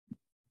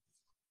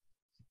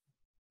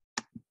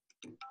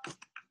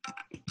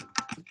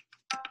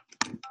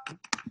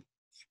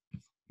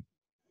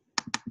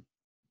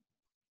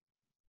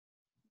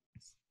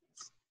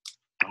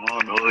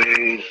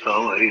Loe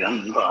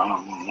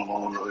Savarigantanam,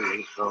 Namo Loe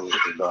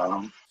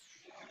Savaridanam,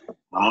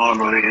 Namo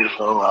Loe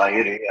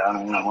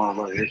Savayiriyanam, Namo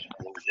Loe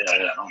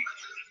Savjayanam,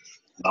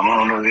 Namo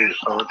Loe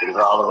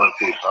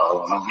Savatrigalavati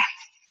Savanam,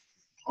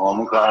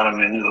 Omkaram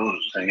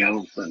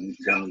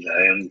Sanyupanjam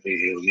Jayanti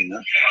Yogina,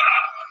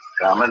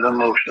 Kamadam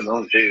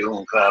Okshadam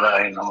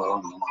Omkarai Namo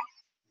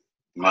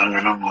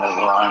Manganam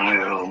Bhagavanu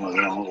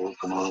Manganam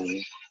Ukamuni,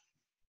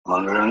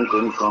 Manganam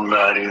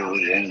Kunkundari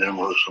Ujendram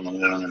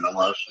Osumanganam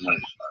Namas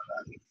Samaysar.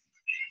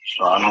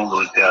 Swanu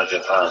Bhutya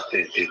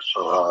Jathasti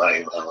Swadhay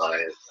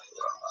Bhavaya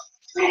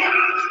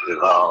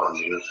Vivaha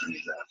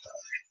Nirusandata.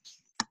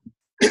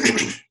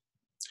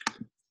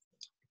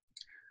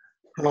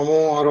 Namo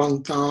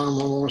Arantana,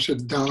 Namo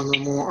Siddhana,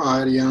 Namo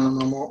Arya,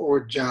 Namo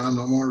Ojjana,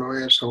 Namo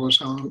Loya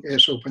Savasam,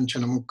 Eso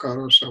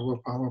Panchanamukaro, Sava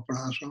Pava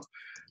Pranasa,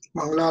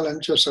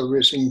 Manglalancha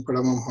Savesing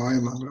Padamam Hoy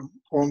Manglam,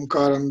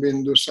 Omkaram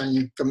Bindu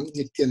Sanyuktam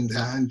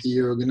Nityandhanti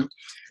Yoginam,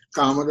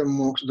 Kamadam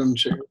Moksadam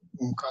Se,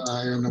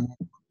 Omkaraya Namo.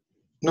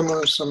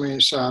 Namo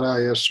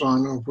Samaysaraya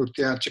Swanu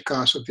Bhutya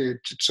Chakasate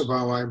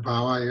Chitsabhavaya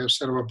Bhavaya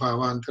Sarva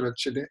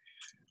Bhavantarachide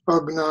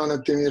Agnana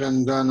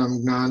Timirandanam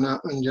Gnana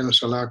Anjana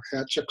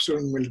Salakaya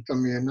Chaksun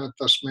Miltamena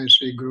Tasmai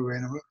Sri Guruve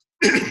Namah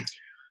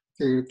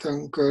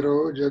Tirthankaro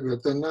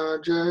Jagatana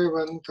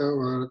Jayavanta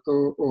Varto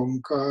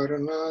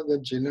Omkaranada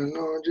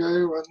Jinano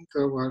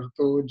Jayavanta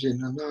Varto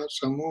Jinana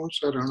Samo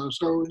Sarana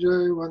Sau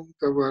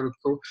Jayavanta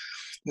Varto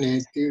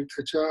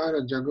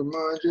Netirthachara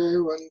Jagama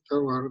Jayavanta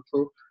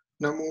Varto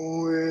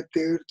Namo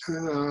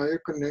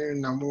Tirthanayakane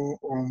Namo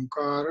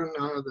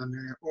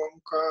Omkaranadane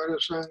Omkara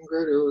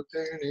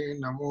Sangarotene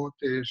Namo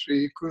Te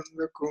Sri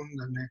Kunda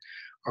Kundane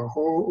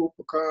Aho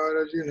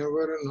Upakara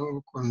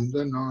Jinavarano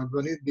Kundana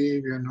Dvani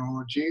Divyano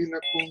Jina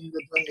Kunda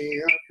Dvani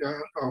Apya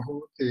Aho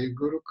Te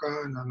Guru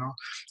Kanano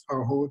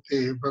Aho Te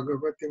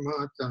Bhagavati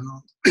Matano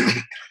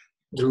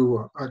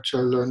Dhruva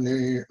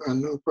Achalane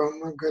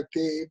Anupama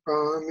Gati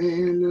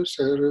Pamil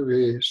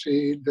Sarve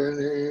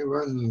Siddhane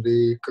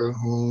Vandi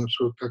Kahu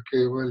Sutta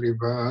Kevali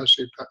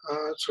Bhasita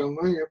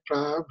Asamaya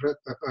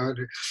Prabhrata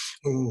Are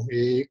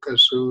Eka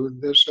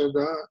Suddha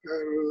Sada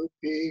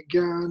Arupi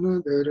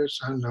Jnana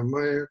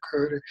Darasanamaya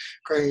Khare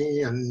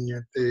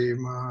Kayanyate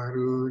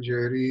Maru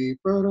Jari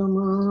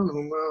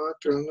Paramanu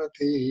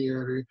Matranati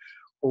Are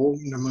Om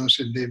Namah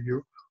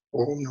Siddhevyo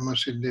Om Namah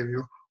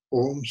Siddhevyo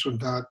Om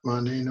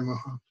Suddhatmane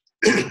Namaha.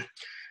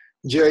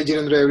 Jai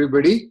Jirendra,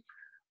 everybody.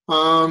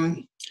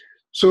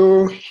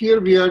 So here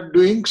we are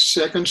doing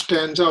second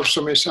stanza of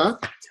Samaysar.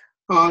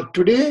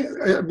 Today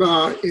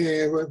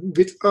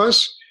with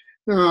us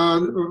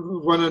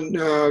one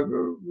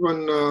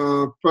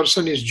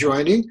person is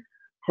joining.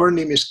 Her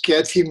name is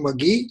Kathy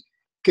McGee.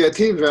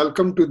 Kathy,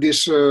 welcome to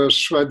this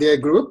Swadhay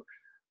group.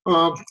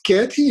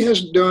 Kathy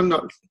has done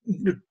a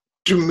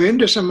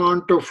tremendous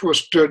amount of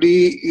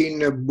study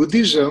in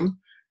Buddhism,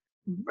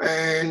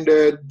 and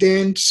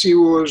then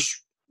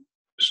she's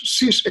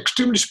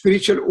extremely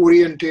spiritual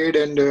oriented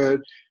and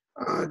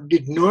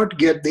did not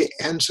get the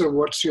answer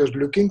what she was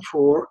looking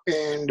for,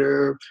 and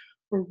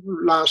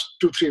last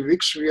 2-3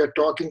 weeks we are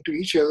talking to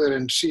each other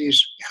and she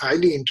is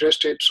highly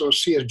interested, so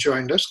she has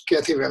joined us.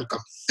 Kathy,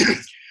 welcome.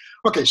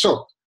 Okay,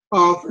 so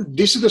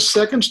this is the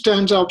second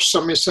stanza of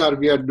Samaysar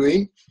we are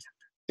doing.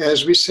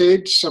 As we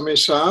said,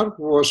 Samaysar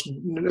was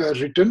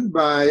written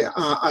by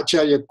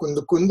Acharya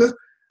Kunda Kunda,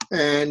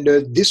 and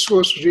this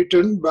was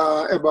written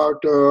by about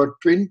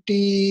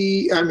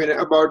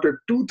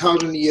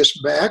 2000 years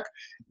back,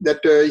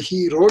 that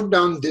he wrote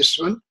down this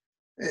one.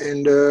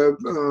 And 1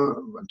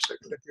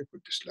 second, let me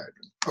put this slide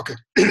on. Okay.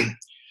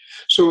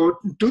 So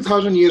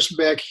 2000 years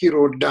back, he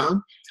wrote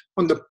down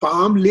on the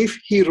palm leaf,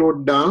 he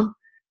wrote down,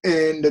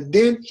 and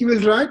then he will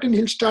write and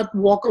he'll start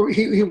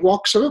he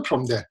walks away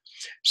from that.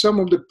 Some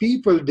of the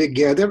people, they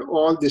gather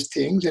all these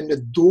things, and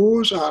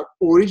those are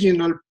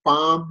original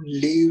palm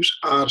leaves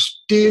are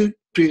still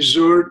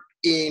preserved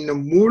in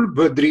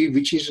Mulbhadri,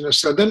 which is in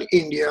southern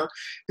India,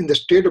 in the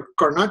state of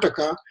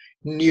Karnataka,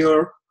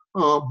 near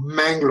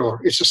Mangalore.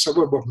 It's a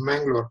suburb of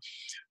Mangalore.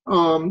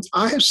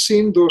 I have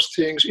seen those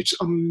things. It's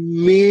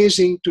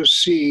amazing to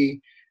see.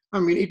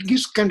 I mean, it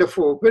gives kind of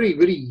a very,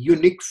 very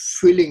unique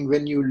feeling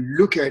when you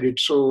look at it.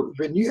 So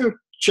when you have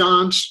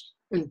chance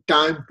and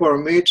time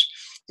permits,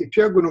 if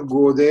you're going to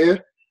go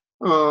there,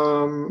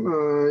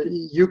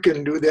 you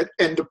can do that.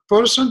 And the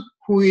person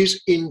who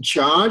is in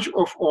charge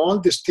of all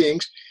these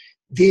things,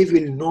 they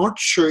will not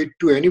show it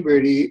to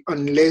anybody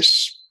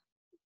unless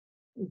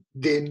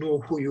they know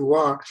who you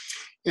are.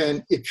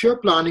 And if you're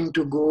planning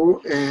to go,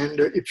 and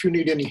if you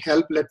need any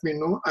help, let me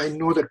know. I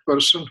know that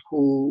person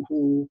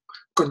who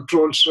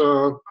controls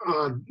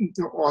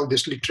all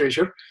this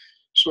literature.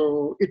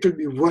 So it will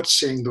be worth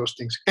saying those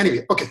things.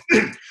 Anyway, okay.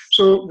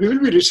 So we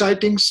will be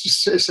reciting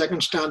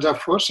second stanza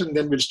first, and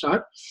then we'll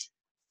start.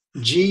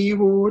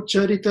 Jivo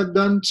charita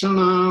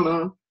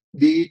danchanana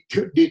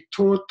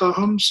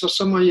ditthotaham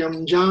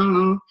sasamayam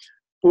jana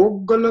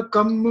poggala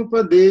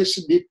kammapadesh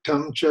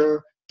dittham cha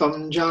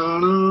tam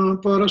jana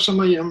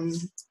parasamayam.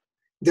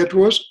 That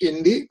was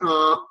in the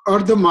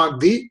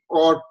Ardhamagdi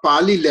or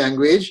Pali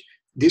language.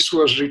 This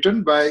was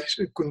written by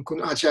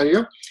Kunkun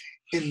Acharya,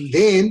 and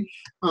then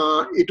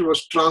it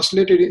was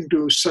translated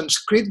into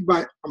Sanskrit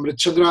by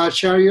Amritchandra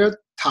Acharya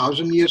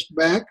 1,000 years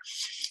back.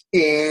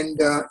 And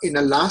in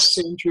the last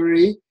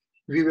century,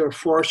 we were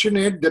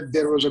fortunate that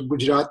there was a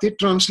Gujarati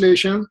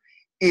translation,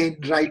 and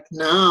right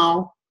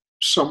now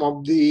some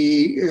of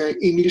the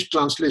English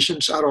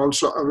translations are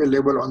also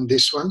available on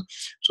this one.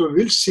 So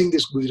we'll sing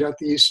this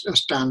Gujarati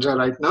stanza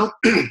right now.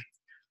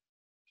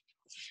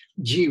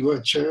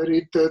 Jiva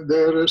charita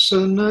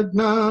darsana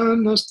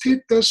jnana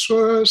sthita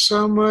swa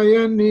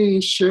samaya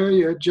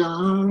nishaya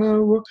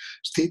janav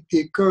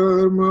sthiti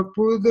karma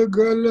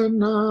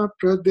pudgalana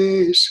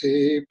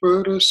pradeshe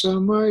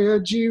parasamaya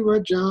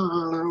jiva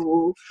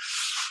janav.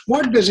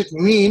 What does it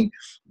mean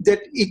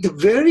that the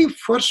very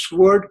first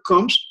word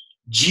comes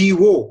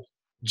jivo,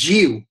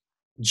 jiv,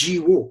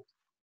 jivo.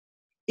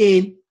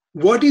 And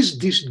what is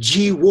this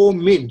jivo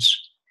means?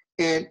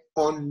 And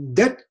on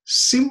that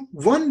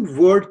one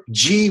word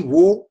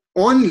jivo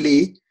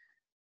only,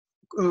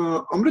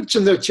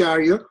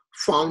 Amritchandracharya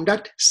found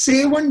that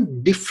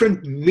 7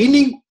 different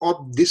meaning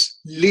of this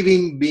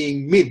living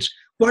being means.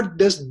 What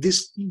does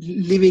this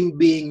living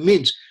being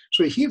means?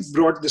 So he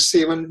brought the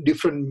 7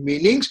 different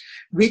meanings,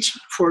 which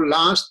for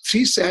last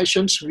 3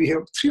 sessions,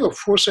 3 or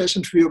 4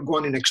 sessions, we have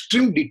gone in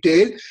extreme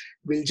detail.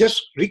 We'll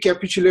just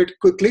recapitulate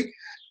quickly.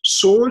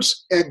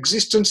 Soul's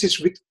existence is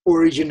with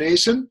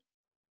origination,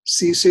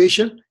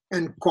 cessation,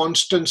 and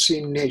constancy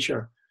in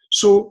nature.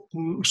 So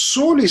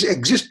soul is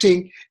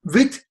existing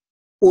with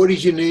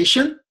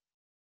origination,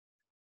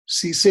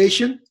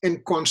 cessation,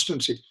 and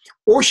constancy.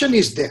 Ocean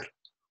is there.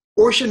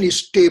 Ocean is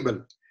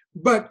stable.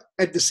 But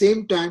at the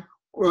same time,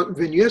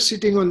 when you're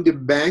sitting on the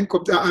bank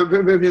of the,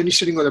 when you're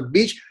sitting on the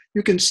beach,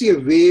 you can see a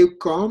wave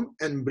come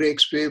and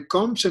breaks, wave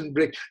comes and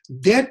breaks.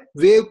 That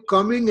wave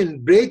coming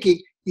and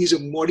breaking is a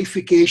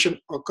modification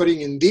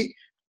occurring in the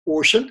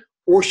ocean.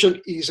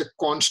 Ocean is a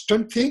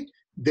constant thing.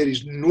 There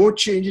is no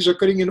changes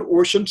occurring in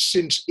ocean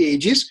since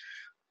ages.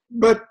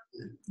 But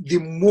the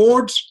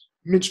modes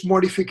means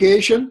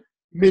modification,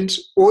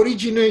 means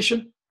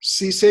origination,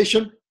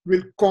 cessation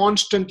will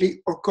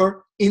constantly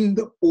occur in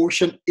the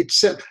ocean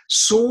itself.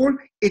 Soul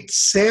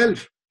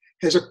itself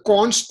has a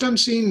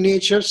constancy in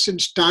nature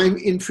since time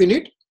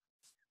infinite,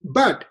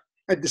 but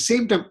at the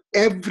same time,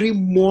 every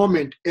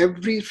moment,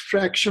 every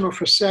fraction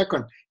of a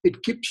second,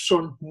 it keeps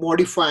on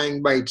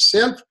modifying by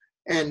itself,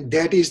 and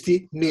that is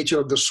the nature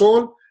of the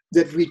soul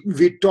that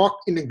we talk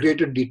in a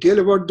greater detail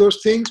about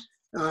those things.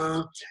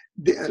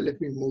 Let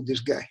me move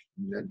this guy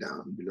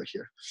down below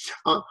here.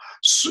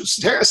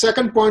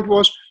 Second point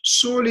was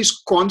soul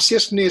is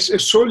consciousness.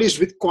 Soul is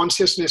with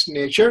consciousness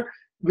nature,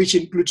 which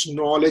includes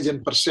knowledge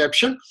and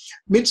perception.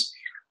 Means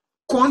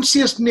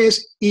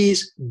consciousness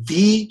is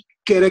the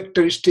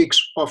characteristics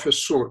of a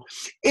soul.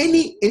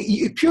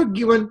 If you're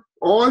given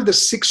all the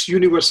 6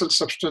 universal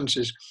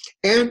substances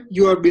and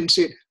you have been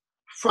said,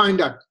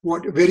 find out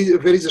where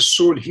is the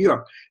soul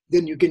here,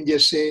 then you can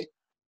just say,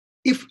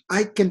 if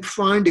I can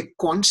find a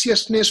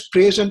consciousness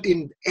present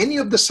in any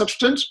of the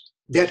substance,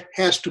 that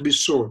has to be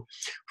soul.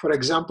 For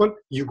example,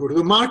 you go to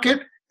the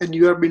market and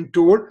you have been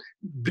told,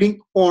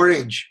 bring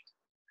orange.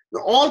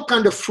 All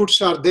kind of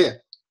fruits are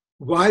there.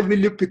 Why will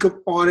you pick up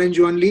orange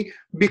only?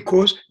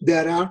 Because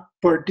there are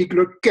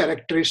particular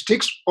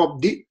characteristics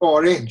of the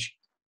orange.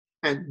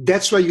 And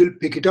that's why you'll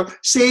pick it up.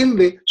 Same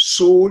way,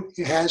 soul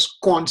has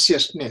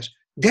consciousness.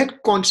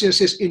 That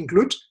consciousness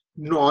includes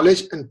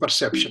knowledge and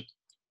perception.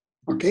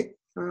 Okay.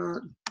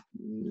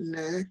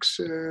 Next.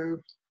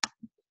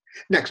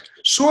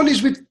 Soul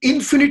is with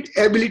infinite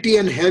ability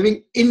and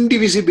having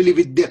indivisibility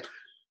with them.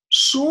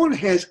 Soul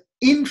has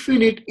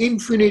infinite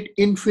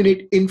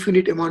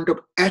amount of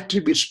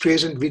attributes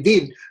present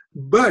within,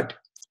 but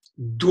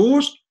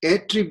those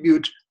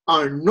attributes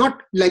are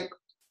not like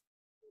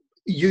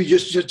you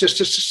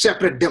just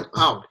separate them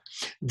out.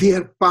 They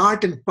are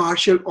part and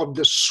parcel of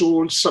the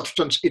soul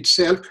substance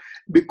itself,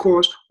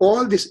 because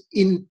all these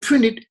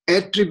infinite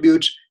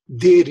attributes,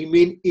 they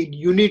remain in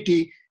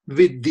unity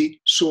with the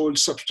soul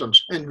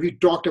substance. And we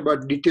talked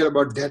about detail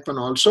about that one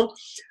also.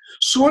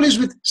 Soul is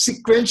with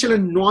sequential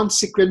and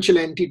non-sequential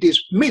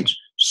entities, means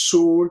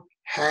soul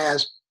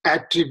has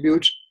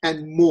attributes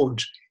and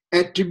modes.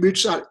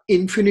 Attributes are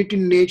infinite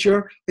in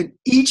nature, and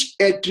each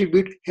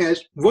attribute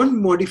has one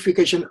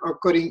modification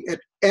occurring at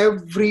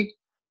every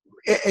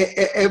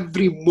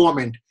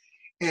moment,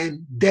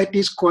 and that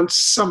is called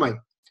samay.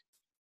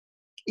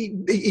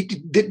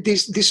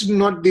 This is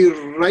not the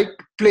right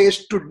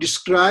place to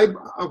describe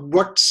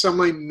what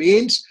samay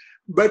means,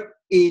 but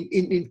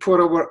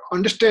for our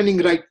understanding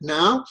right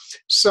now,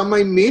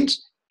 samay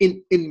means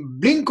in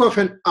blink of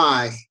an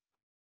eye.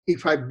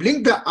 If I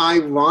blink the eye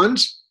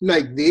once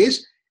like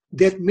this,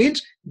 that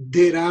means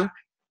there are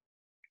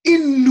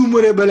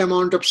innumerable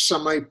amount of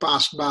samay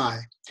pass by,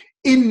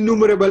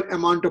 innumerable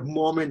amount of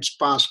moments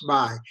pass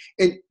by,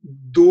 and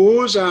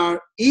those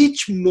are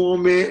each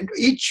moment,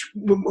 each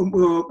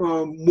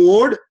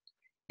mode,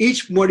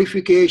 each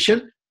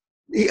modification,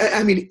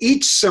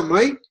 each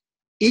samay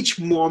each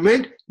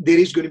moment there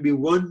is going to be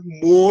one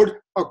mode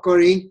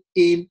occurring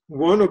in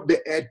one of the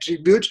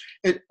attributes,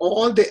 and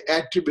all the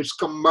attributes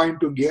combined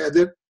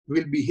together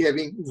will be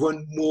having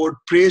one mode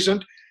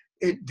present,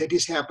 and that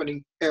is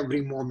happening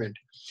every moment.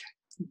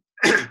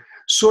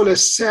 Soul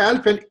has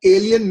self and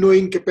alien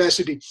knowing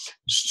capacity.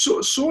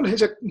 So soul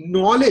has a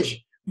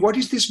knowledge. What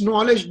does this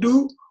knowledge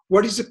do?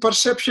 What does the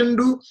perception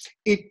do?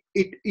 It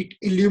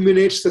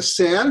illuminates the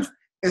self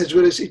as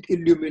well as it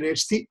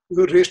illuminates the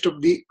rest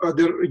of the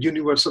other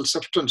universal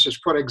substances.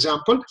 For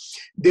example,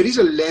 there is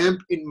a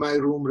lamp in my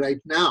room right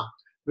now.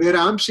 Where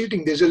I'm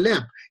sitting, there's a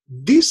lamp.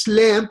 This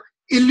lamp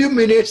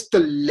illuminates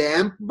the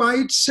lamp by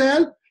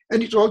itself,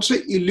 and it also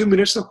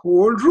illuminates the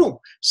whole room.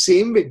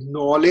 Same with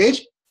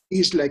knowledge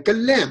is like a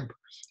lamp.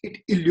 It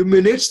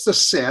illuminates the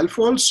self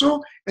also,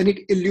 and it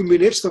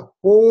illuminates the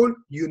whole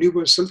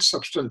universal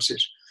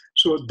substances.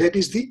 So that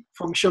is the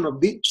function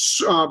of the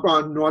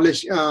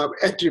knowledge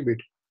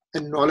attribute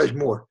and knowledge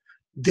mode.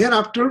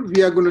 Thereafter,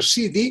 we are going to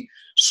see the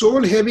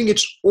soul having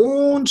its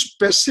own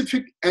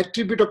specific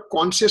attribute of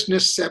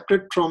consciousness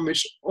separate from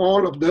its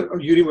all of the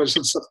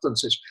universal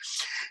substances.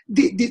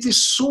 The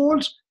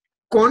soul's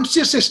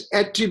consciousness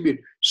attribute.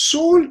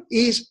 Soul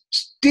is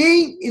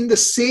staying in the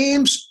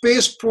same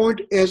space point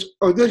as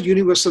other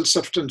universal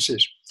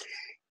substances.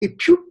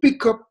 If you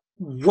pick up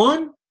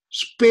one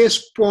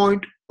space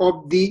point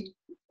of the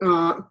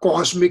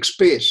cosmic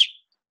space,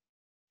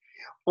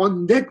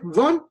 on that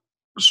one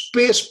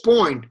space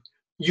point,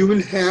 you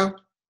will have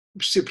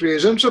the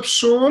presence of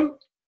soul,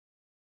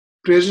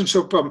 presence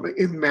of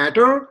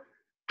matter,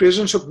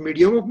 presence of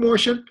medium of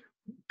motion,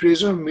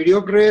 presence of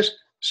medium of rest,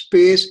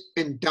 space,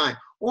 and time.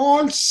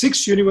 All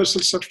 6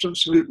 universal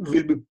substances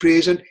will be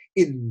present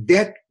in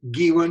that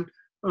given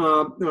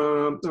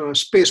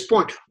space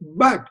point.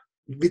 But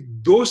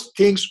with those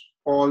things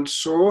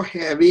also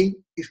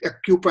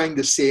occupying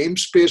the same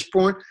space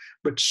point,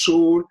 but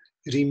soul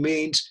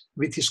remains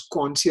with his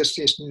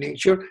consciousness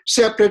nature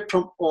separate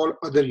from all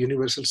other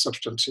universal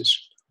substances.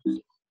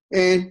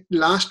 And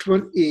last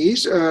one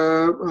is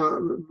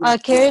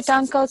Kirit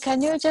uncle,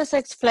 can you just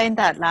explain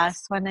that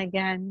last one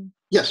again?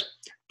 Yes.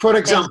 For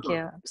example, thank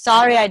you.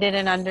 Sorry, I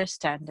didn't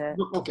understand it.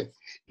 Okay,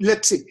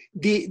 let's see.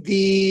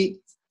 The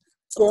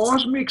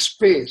cosmic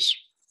space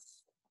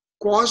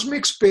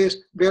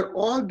where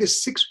all the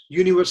 6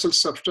 universal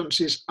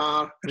substances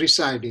are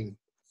residing.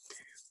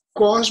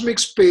 Cosmic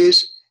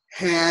space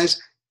has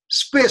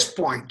space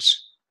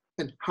points.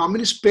 And how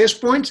many space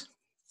points?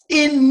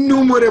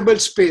 Innumerable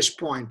space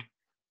points.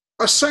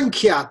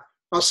 Asankhyaat.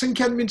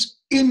 Asankhyaat means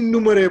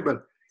innumerable.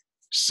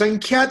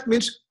 Sankhyaat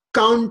means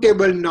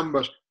countable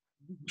numbers.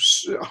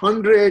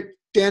 100,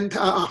 10,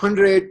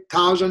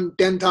 100,000,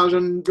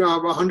 10,000,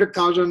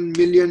 100,000,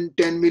 million,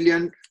 10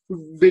 million,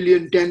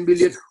 billion, 10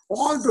 billion,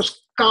 all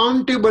those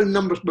countable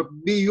numbers. But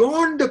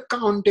beyond the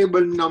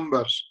countable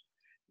numbers,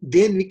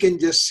 then we can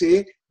just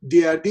say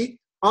they are the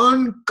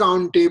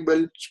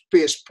uncountable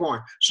space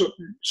point. So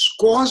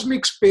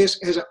cosmic space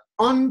has an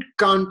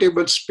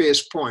uncountable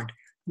space point.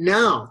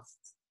 Now,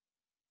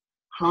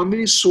 how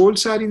many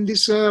souls are in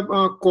this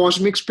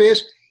cosmic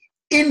space?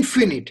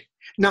 Infinite.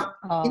 Now,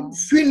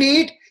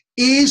 infinite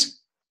is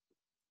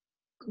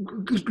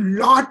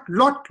lot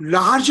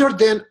larger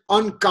than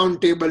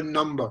uncountable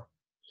number.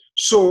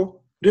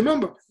 So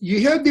remember,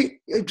 you have the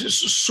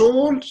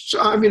souls.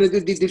 I mean,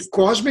 the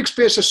cosmic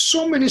space has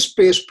so many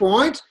space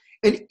points,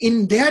 and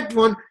in that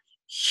one,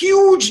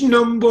 huge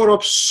number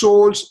of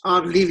souls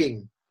are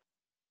living.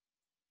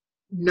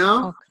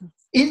 Now,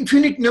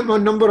 infinite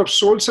number of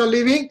souls are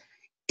living.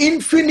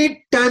 Infinite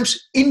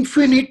times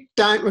infinite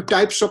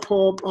types of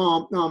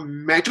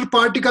matter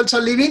particles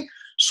are living.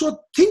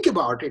 So think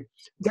about it.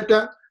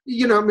 That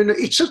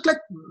it's just like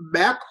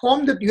back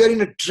home that you are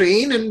in a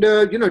train, and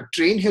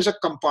train has a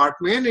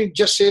compartment. And it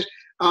just says,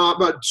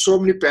 but so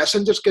many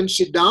passengers can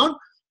sit down.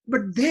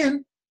 But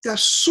then there are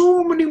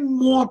so many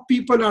more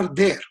people are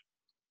there.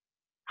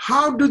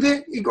 How do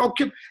they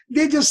occupy?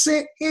 They just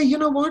say, hey, you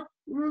know what?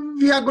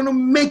 We are going to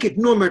make it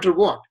no matter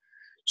what.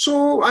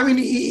 So, I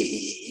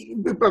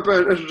mean,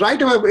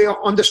 right away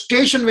on the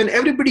station, when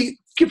everybody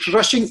keeps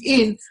rushing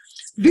in,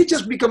 we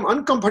just become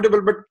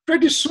uncomfortable. But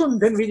pretty soon,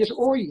 then we just,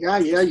 oh, yeah,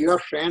 you are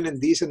friend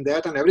and this and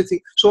that and everything.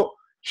 So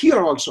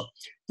here also,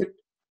 the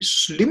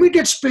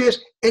limited space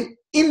and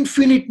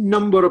infinite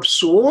number of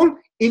soul,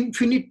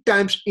 infinite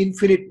times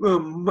infinite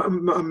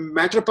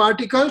matter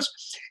particles,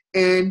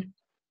 and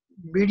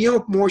medium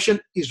of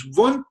motion is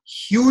one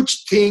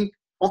huge thing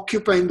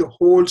occupying the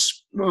whole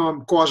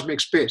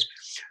cosmic space.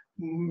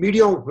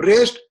 Medium of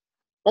rest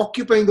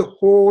occupying the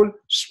whole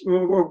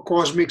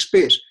cosmic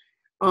space.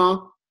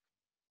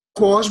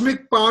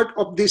 Cosmic part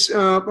of this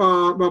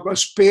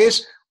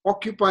space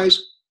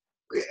occupies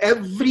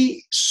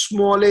every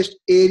smallest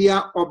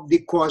area of the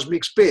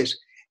cosmic space,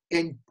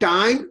 and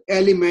time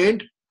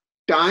element,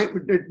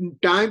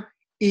 time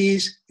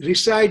is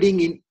residing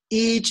in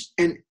each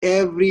and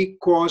every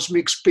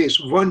cosmic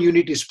space. One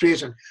unit is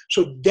present.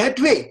 So that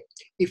way,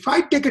 if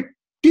I take a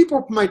tip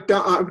of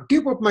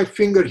my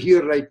finger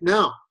here right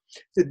now,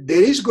 that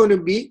there is going to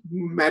be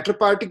matter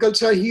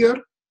particles are here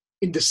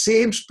in the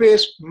same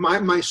space.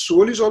 My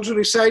soul is also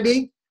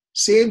residing,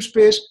 same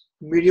space,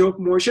 medium of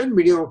motion,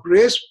 medium of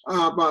rest,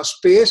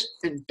 space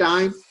and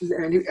time,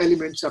 and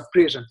elements are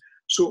present.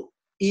 So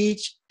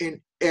each and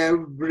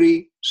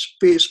every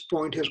space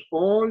point has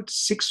all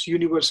 6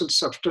 universal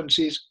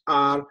substances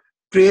are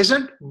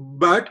present,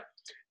 but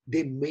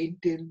they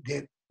maintain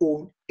their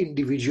own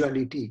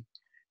individuality.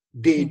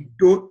 They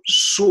don't,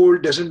 soul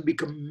doesn't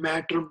become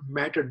matter,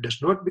 matter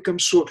does not become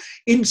soul,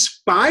 in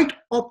spite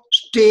of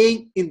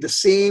staying in the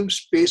same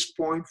space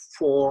point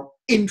for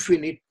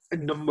infinite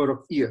number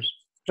of years,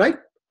 right?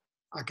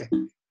 Okay,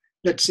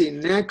 let's see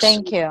next.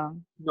 Thank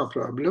you. No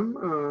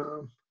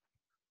problem.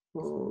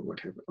 What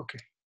happened? Okay,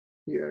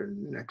 here,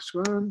 next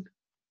one.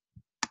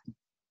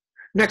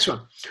 Next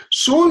one.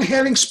 Soul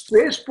having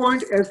space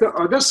point as the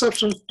other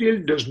substance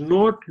still does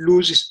not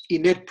lose its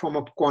innate form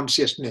of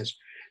consciousness.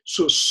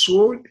 So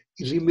soul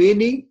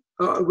remaining,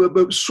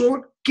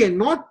 soul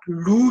cannot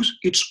lose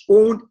its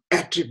own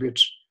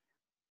attributes.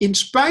 In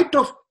spite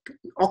of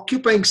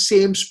occupying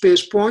same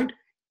space point,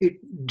 it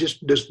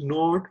just does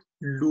not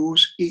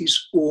lose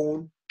its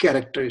own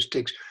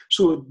characteristics.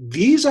 So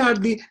these are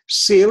the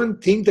 7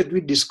 things that we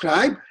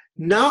describe.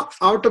 Now,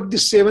 out of the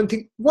 7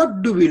 things,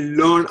 what do we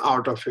learn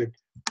out of it?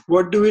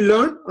 What do we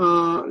learn?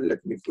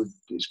 Let me put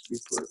these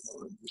people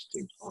on this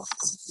thing off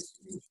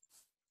completely.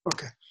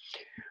 Okay.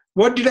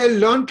 What did I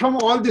learn from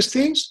all these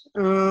things?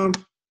 From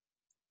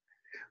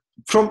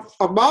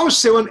above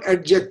 7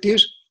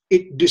 adjectives,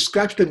 it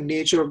describes the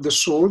nature of the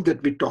soul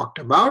that we talked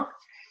about.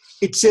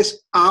 It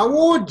says,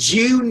 Avo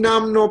Jiv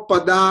Namno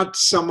Padat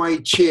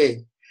Samay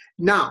Che.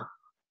 Now,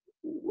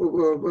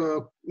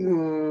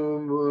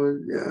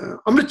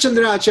 Amrit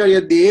Chandra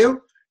Acharya Dev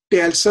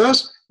tells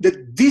us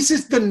that this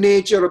is the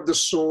nature of the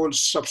soul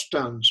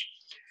substance.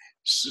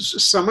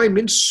 Samay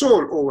means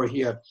soul over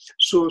here.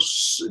 So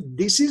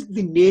this is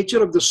the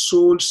nature of the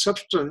soul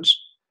substance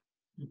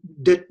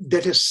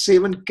that has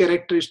 7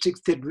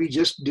 characteristics that we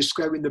just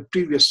described in the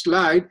previous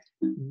slide.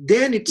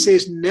 Then it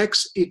says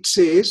next, it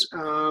says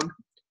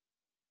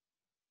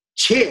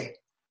Che,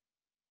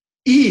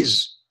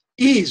 is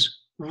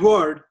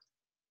word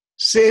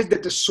says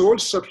that the soul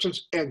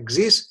substance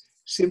exists,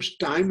 seems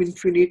time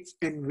infinite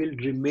and will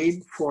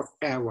remain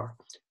forever.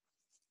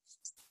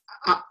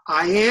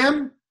 I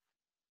am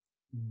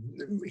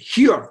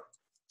here.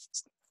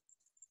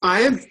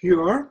 I am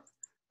here.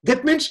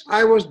 That means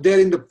I was there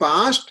in the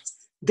past.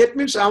 That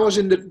means I was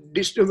in the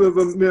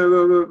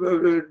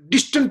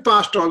distant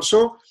past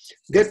also.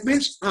 That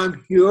means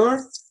I'm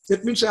here.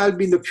 That means I'll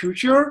be in the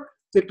future.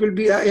 That will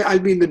be, I'll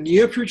be in the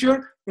near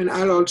future, and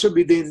I'll also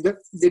be there in the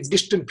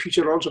distant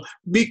future also.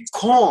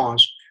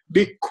 Because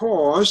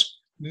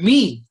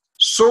me,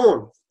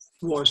 soul,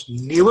 was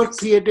never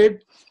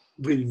created,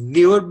 will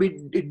never be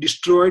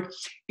destroyed.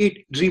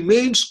 It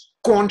remains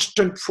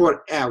constant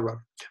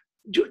forever.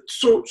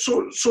 So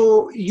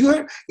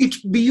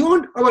it's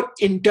beyond our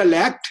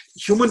intellect,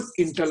 human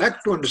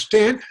intellect, to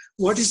understand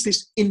what is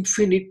this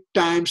infinite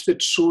times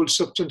that soul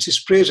substance is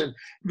present.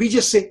 We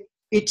just say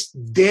it's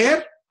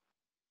there.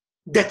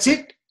 That's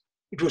it.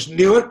 It was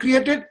never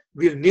created,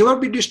 will never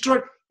be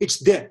destroyed. It's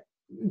there.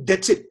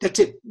 That's it. That's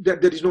it. There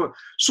is no.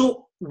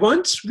 So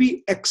once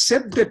we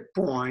accept that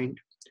point,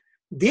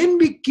 then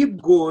we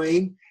keep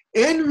going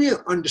and we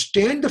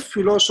understand the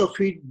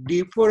philosophy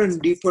deeper and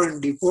deeper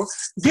and deeper.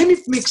 Then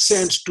it makes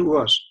sense to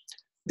us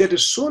that a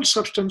soul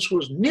substance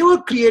was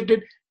never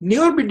created,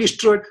 never be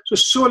destroyed. So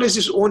soul has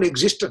its own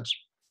existence.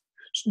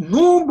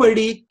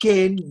 Nobody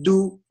can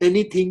do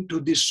anything to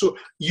this soul.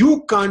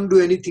 You can't do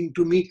anything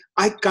to me.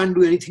 I can't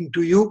do anything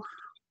to you.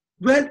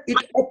 Well, it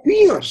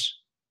appears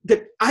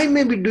that I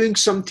may be doing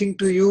something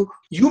to you.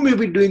 You may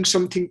be doing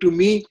something to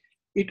me.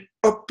 It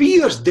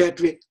appears that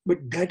way, but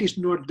that is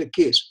not the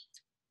case.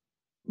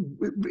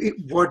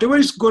 Whatever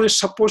is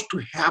supposed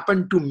to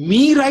happen to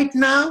me right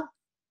now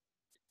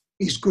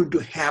is going to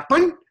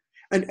happen,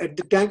 and at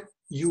the time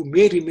you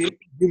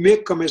may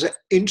come as an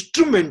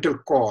instrumental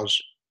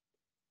cause.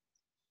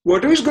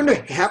 Whatever is going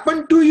to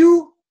happen to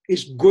you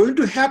is going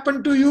to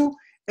happen to you,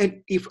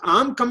 and if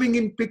I'm coming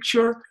in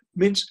picture,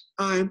 means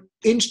I'm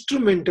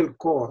instrumental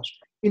cause.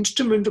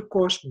 Instrumental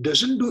cause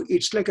doesn't do,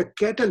 it's like a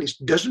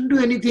catalyst, doesn't do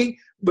anything,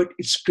 but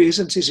its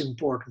presence is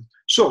important.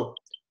 So,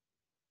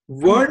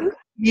 word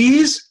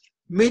is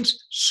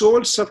means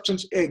soul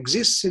substance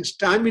exists since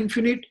time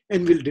infinite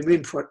and will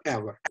remain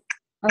forever.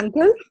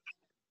 Uncle?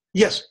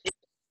 Yes.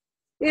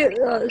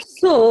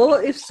 So,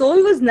 if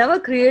soul was never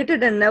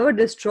created and never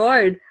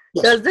destroyed,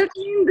 yes, does that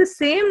mean the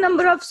same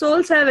number of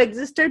souls have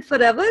existed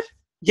forever?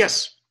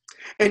 Yes.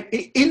 An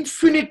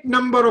infinite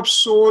number of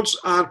souls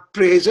are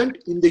present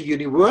in the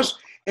universe,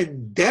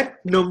 and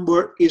that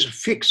number is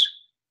fixed.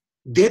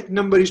 That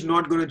number is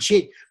not going to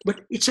change,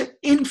 but it's an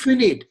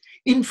infinite.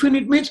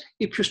 Infinite means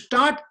if you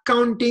start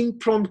counting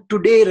from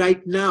today,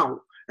 right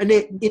now, and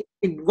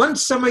in one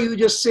summer you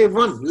just say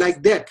 1,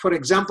 like that, for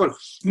example,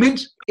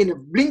 means in a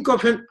blink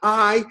of an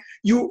eye,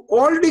 you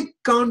already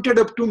counted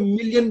up to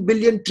million,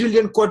 billion,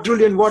 trillion,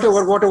 quadrillion,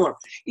 whatever.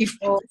 If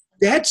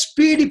that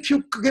speed, if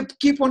you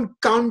keep on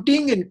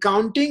counting and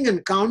counting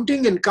and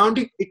counting and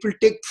counting, it will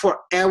take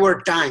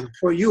forever time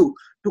for you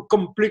to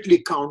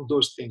completely count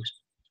those things.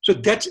 So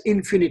that's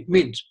infinite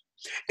means.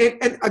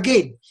 And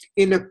again,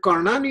 in a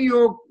Karnani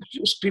Yoga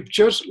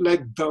scriptures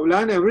like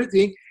Dhaula and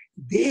everything,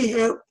 they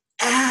have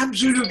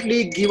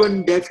absolutely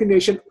given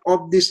definition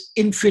of this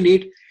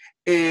infinite,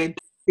 and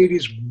it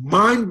is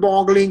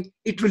mind-boggling.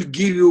 It will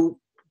give you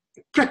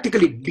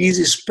practically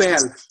dizzy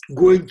spell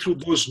going through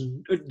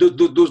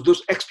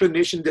those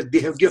explanations that they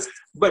have given.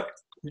 But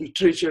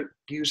literature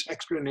gives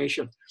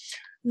explanation.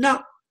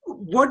 Now,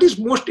 what is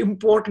most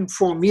important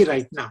for me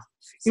right now?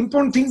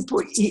 Important thing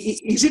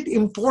is it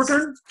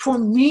important for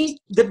me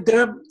that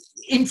there are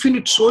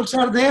infinite souls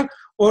are there,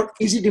 or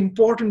is it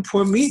important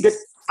for me that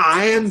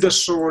I am the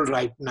soul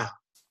right now?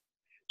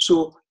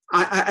 So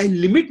I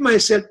limit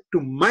myself to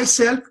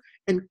myself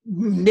and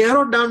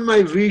narrow down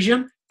my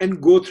vision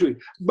and go through it.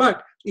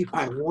 But if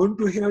I want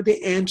to have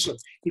the answer,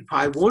 if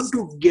I want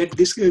to get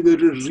this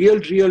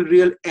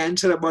real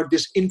answer about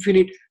this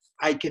infinite,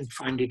 I can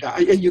find it.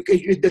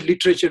 The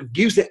literature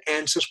gives the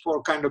answers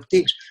for kind of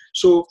things.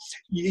 So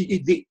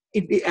the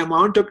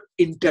amount of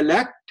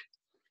intellect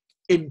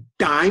and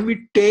time it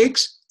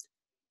takes,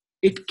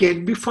 it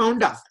can be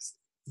found out.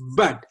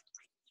 But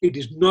it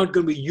is not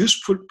going to be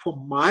useful for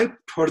my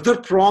further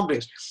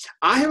progress.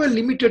 I have a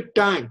limited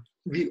time.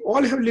 We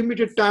all have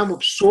limited time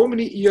of so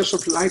many years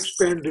of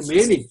lifespan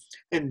remaining.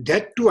 And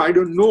that too, I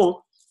don't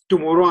know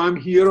tomorrow I'm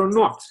here or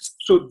not.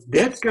 So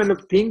that kind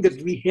of thing that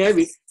we have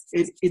it.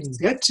 And in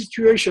that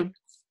situation,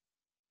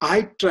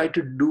 I try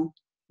to do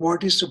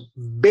what is the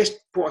best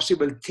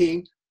possible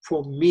thing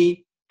for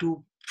me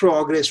to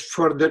progress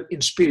further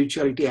in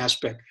spirituality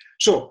aspect.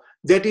 So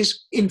that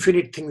is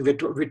infinite thing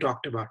that we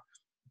talked about.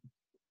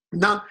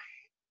 Now,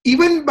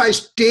 even by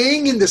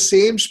staying in the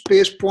same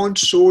space point,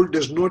 soul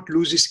does not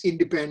lose its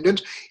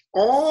independence.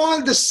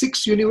 All the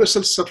 6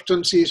 universal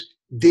substances,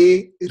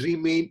 they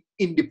remain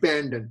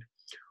independent.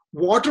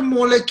 Water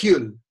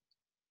molecule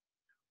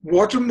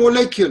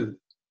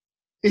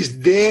is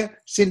there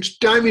since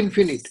time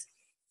infinite.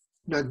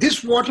 Now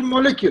this water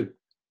molecule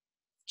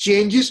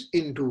changes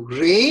into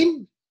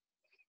rain,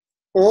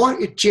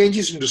 or it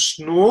changes into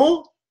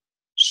snow.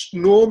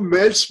 Snow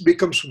melts,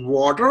 becomes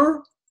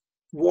water.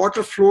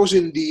 Water flows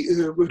in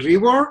the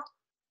river.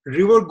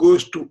 River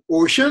goes to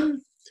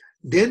ocean.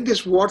 Then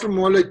this water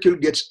molecule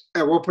gets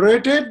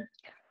evaporated.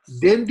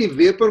 Then the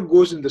vapor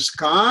goes in the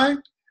sky,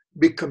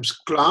 becomes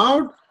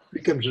cloud,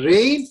 becomes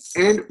rain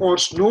and or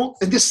snow.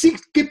 And this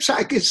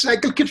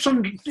cycle keeps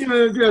on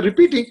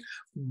repeating,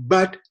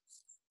 but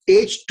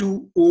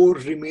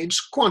H2O remains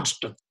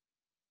constant.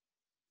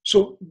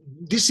 So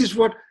this is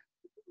what,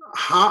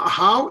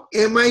 how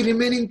am I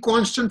remaining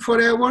constant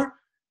forever?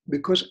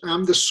 Because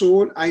I'm the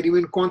soul, I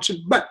remain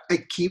constant, but I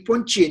keep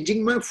on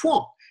changing my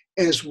form.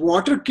 As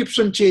water keeps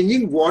on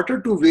changing, water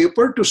to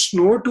vapor to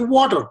snow to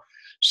water.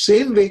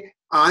 Same way,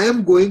 I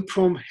am going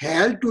from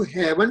hell to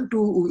heaven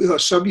to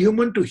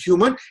subhuman to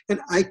human, and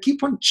I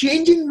keep on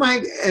changing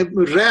my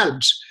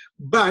realms.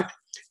 But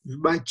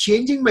by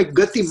changing my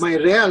gati, my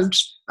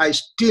realms, I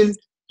still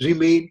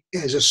remain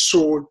as a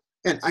soul,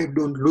 and I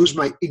don't lose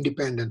my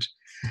independence.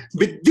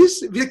 With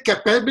this, with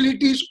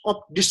capabilities of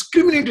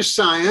discriminative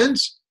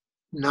science,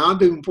 now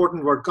the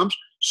important word comes,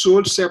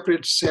 soul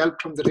separates self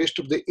from the rest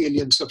of the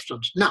alien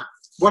substance. Now,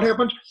 what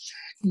happens?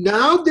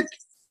 Now that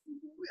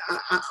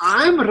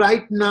I'm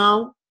right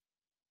now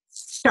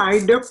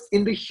tied up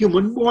in the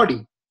human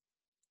body,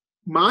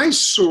 my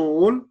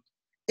soul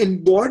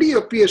and body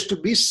appears to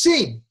be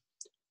same.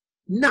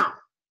 Now,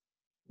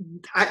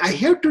 I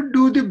have to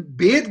do the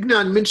Ved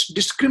Gnan, means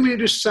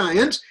discriminative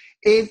science,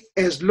 and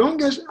as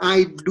long as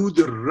I do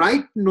the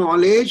right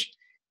knowledge,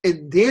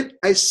 and then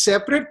I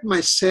separate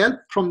myself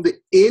from the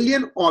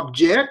alien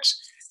objects,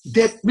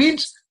 that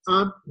means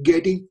I'm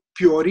getting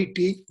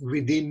purity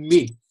within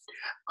me.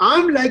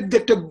 I'm like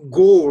that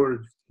gold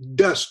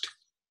dust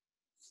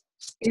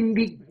in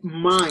the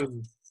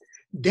mind.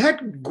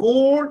 That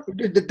gold,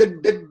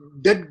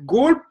 that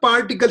gold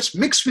particles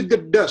mix with the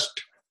dust,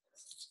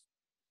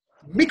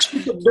 mix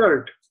with the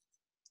dirt.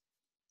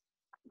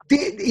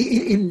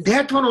 In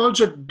that one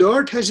also,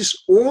 dirt has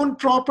its own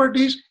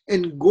properties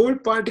and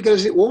gold particles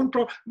has its own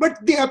properties, but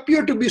they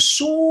appear to be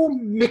so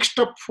mixed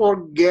up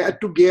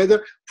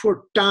together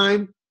for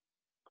time,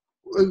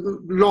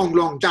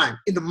 long time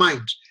in the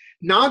minds.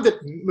 Now that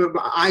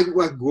I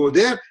go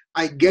there,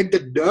 I get the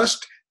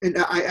dust and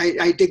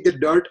I take the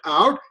dirt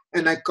out,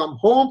 and I come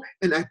home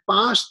and I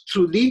pass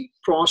through the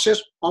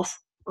process of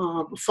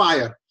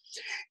fire.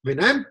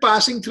 When I'm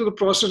passing through the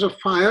process of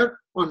fire,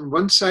 on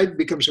one side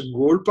becomes a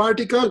gold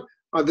particle,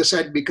 other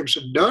side becomes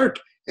a dirt,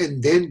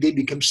 and then they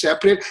become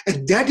separate.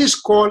 And that is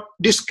called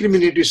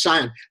discriminative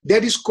science.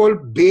 That is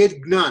called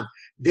Ved Gnan.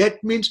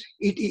 That means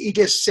it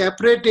has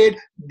separated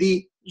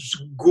the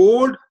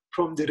gold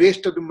from the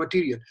rest of the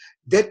material.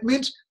 That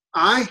means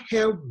I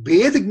have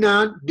Ved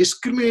Gnan,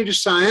 discriminative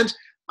science.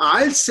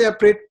 I'll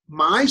separate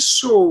my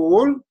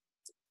soul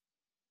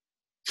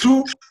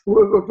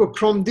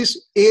from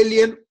these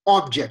alien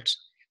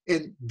objects.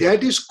 and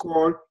that is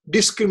called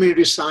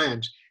discriminatory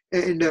science.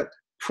 And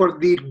for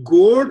the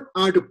gold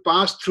are to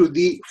pass through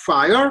the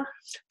fire,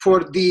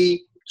 for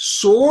the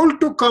soul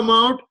to come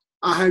out,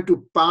 I have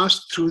to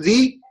pass through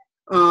the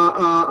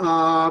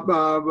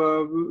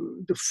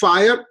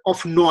fire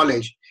of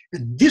knowledge.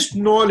 And this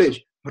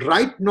knowledge,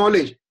 right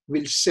knowledge,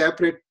 will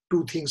separate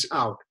two things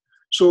out.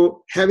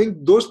 So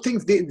having those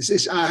things, this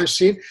is I have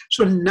seen.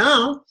 So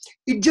now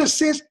it just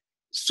says,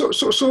 so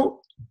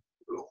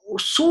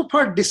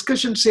far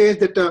discussion says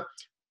that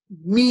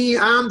me,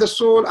 I am the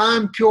soul, I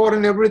am pure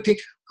and everything.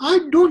 I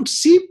don't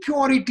see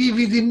purity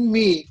within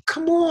me.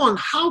 Come on,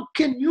 how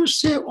can you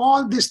say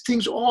all these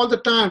things all the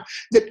time?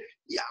 That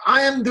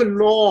I am the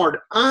Lord,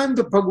 I am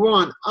the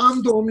Bhagwan, I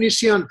am the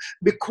omniscient,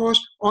 because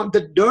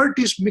the dirt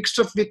is mixed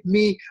up with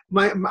me.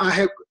 I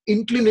have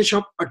inclination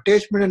of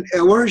attachment and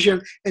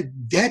aversion, and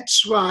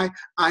that's why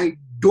I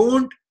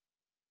don't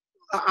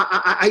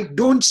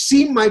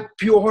see my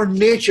pure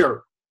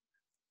nature.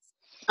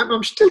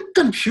 I'm still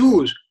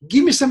confused.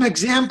 Give me some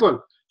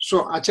example.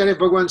 So Acharya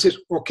Bhagwan says,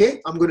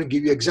 okay, I'm going to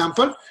give you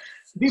example.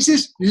 This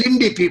is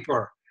Lindy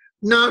Peeper.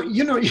 Now,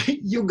 you know,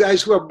 you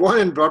guys who are born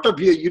and brought up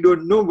here, you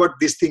don't know what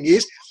this thing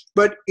is,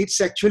 but it's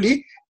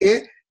actually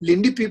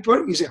Lindy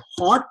Peeper is a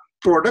hot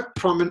product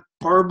from an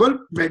herbal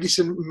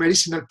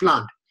medicinal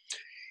plant.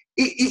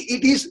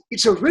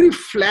 It's a very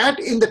flat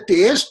in the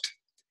taste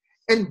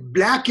and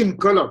black in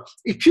color.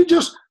 If you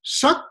just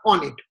suck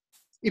on it,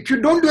 if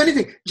you don't do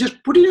anything,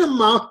 just put it in your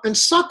mouth and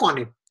suck on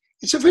it.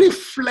 It's a very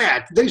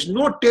flat, there is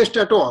no taste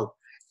at all,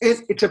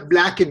 and it's a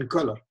black in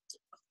color.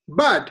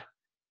 But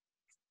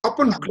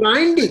upon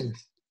grinding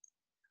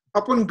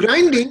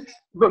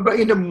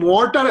in a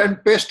mortar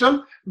and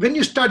pestle, when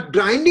you start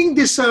grinding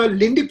this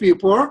Lindy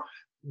Peeper,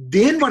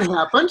 then what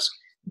happens?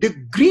 The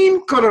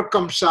green color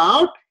comes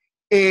out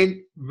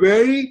and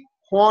very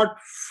hot,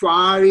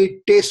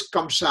 fiery taste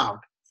comes out.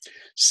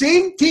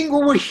 Same thing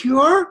over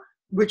here,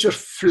 which are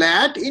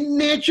flat in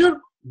nature,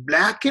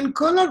 black in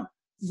color,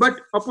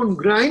 but upon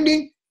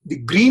grinding, the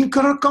green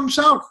color comes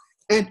out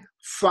and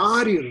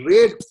fiery,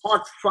 red,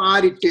 hot,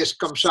 fiery taste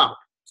comes out.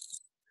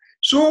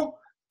 So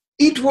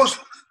it was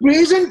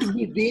present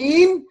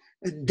within,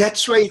 and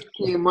that's why it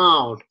came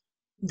out.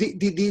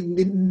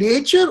 The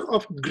nature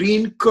of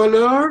green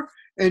color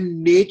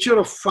and nature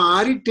of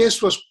fiery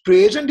taste was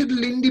present in the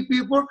Lindy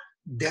Peeper.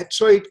 That's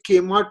why it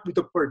came out with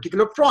a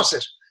particular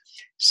process.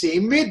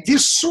 Same way,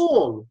 this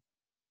soul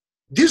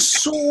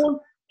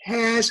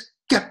has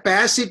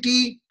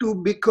capacity to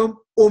become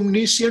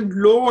omniscient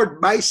Lord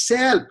by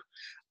self.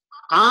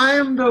 I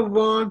am the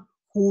one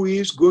who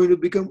is going to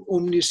become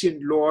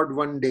omniscient Lord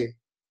one day.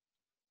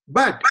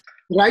 But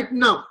right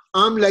now,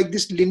 I'm like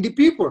this Lindy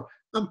Peeper.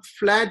 I'm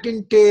flat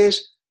in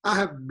taste. I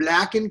have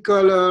black in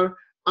color.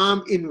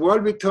 I'm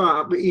involved with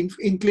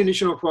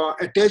inclination of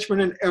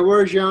attachment and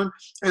aversion,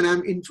 and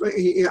I'm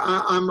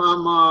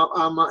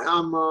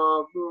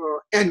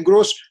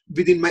engrossed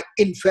within my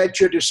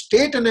infatuated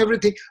state and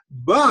everything.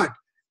 But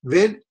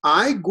when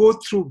I go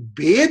through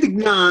Ved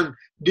Gnan,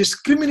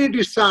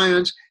 discriminatory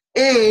science,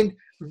 and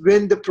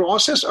when the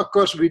process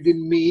occurs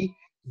within me,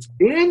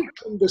 then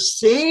from the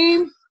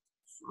same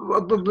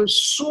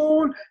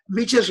soul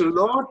which has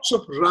lots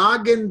of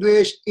rag and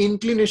dvesh,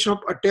 inclination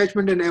of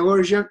attachment and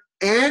aversion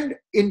and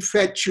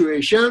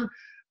infatuation,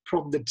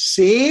 from the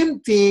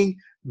same thing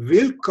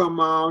will come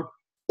out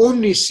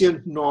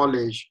omniscient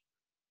knowledge.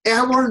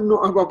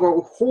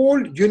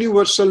 Whole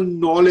universal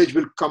knowledge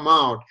will come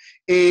out,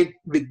 and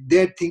with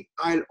that thing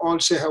I'll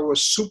also have a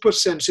super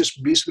senses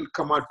bliss will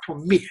come out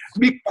from me,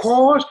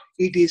 because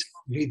it is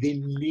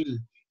within me.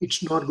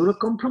 It's not going to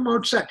come from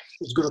outside.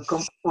 It's going to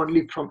come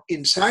only from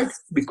inside,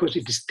 because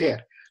it is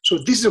there. So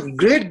this is a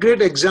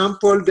great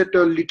example that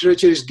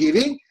literature is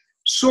giving.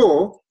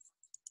 So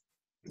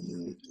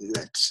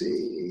let's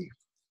see.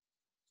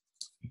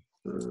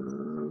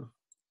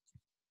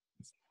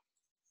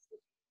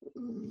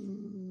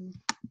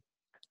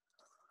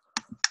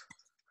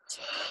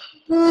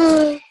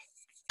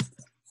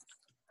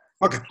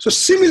 Okay, so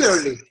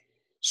similarly,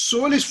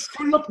 soul is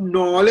full of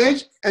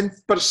knowledge and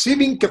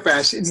perceiving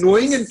capacity,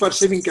 knowing and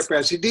perceiving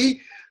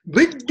capacity.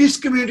 With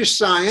discriminatory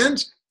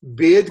science,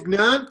 Ved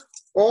Gnan,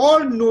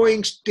 all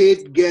knowing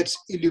state gets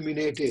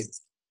illuminated.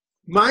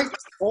 My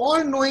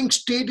all-knowing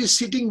state is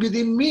sitting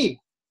within me.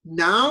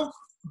 Now,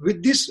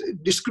 with this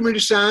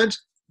discriminatory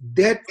science,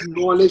 that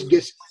knowledge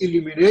gets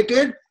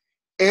illuminated.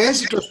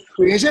 As it was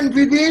present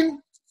within,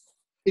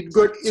 it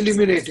got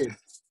illuminated.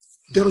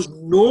 There was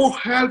no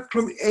help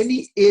from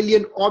any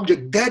alien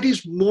object. That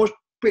is most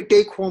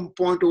take-home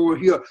point over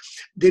here.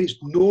 There is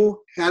no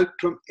help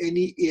from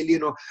any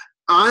alien.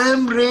 I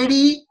am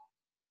ready.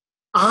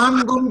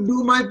 I'm going to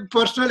do my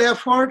personal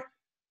effort.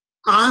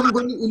 I'm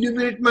going to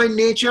illuminate my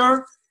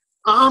nature.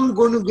 I'm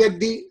going to get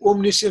the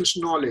omniscience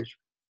knowledge.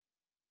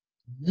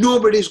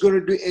 Nobody is going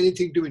to do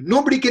anything to me.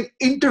 Nobody can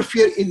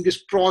interfere in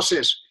this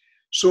process.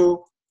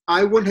 So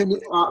I won't have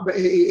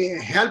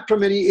help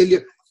from any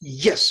alien.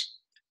 Yes,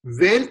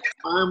 when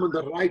I'm on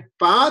the right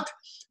path,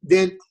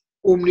 then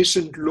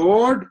omniscient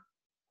Lord,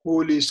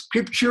 Holy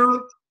Scripture,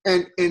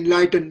 and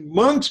enlightened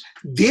monks,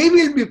 they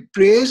will be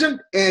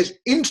present as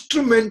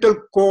instrumental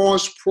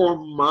cause for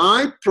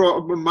my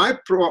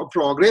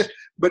progress,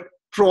 but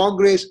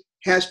progress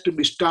has to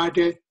be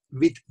started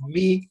with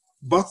me.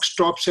 Buck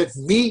stops at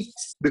me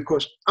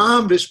because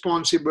I'm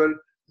responsible.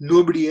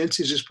 Nobody else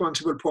is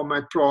responsible for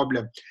my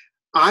problem.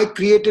 I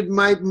created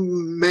my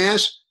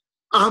mess.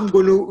 I'm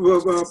going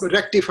to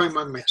rectify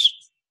my mess.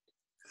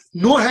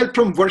 No help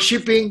from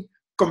worshipping,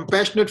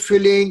 compassionate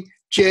feeling,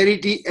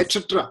 charity,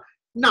 etc.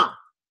 Now,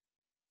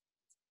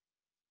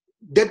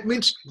 that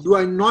means, do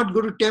I not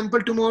go to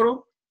temple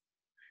tomorrow?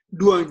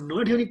 Do I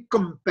not have any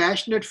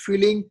compassionate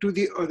feeling to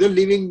the other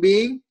living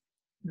being?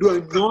 Do I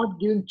not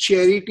give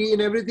charity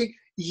and everything?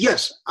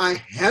 Yes, I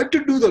have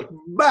to do that.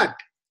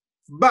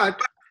 But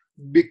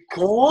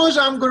because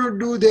I'm going to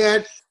do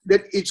that,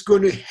 that it's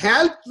going to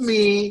help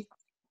me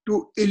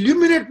to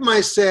illuminate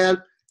myself,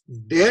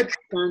 that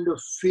kind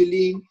of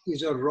feeling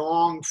is a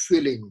wrong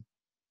feeling.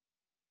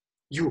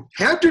 You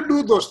have to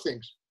do those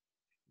things.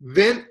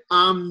 When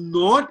I'm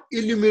not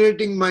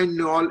illuminating my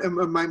knowledge,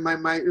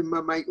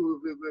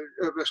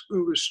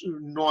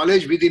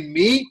 knowledge within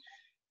me,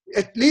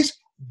 at least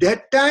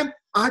that time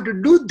I have to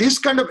do this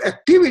kind of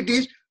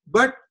activities,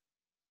 but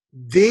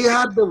they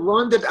are the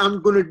one that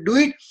I'm going to do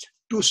it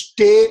to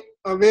stay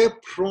away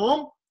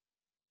from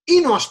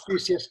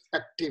inauspicious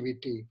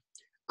activity.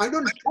 I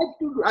don't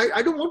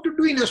want to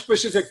do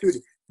inauspicious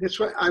activity. That's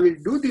why I will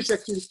do this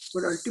activity,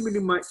 but ultimately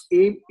my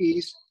aim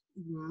is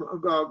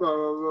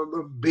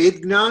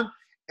Vedgnan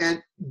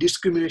and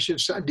discriminative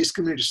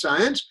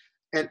science,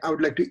 and I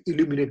would like to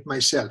illuminate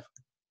myself.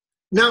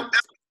 Now,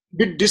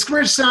 with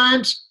discriminative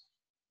science,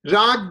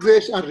 Rag,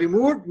 Dvesh are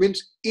removed,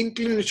 means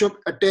inclination of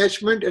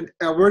attachment and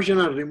aversion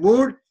are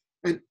removed,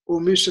 and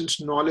omissions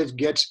knowledge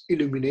gets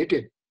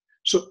illuminated.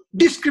 So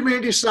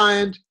discriminative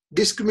science,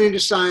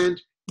 discriminative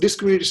science,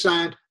 discriminative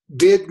science,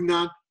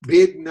 Vedgnan,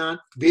 Vedgnan,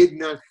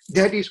 Vedgnan.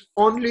 That is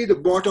only the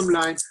bottom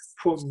line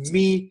for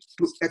me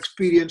to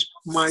experience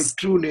my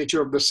true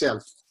nature of the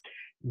self.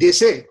 They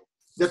say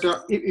that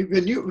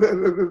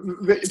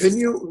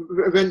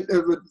when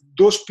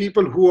those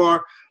people who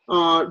are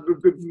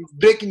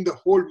breaking the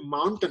whole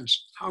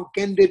mountains, how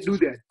can they do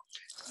that?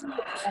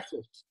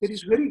 There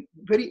is very,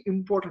 very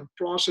important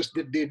process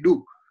that they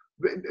do.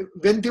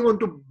 When they want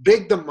to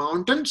break the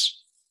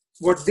mountains,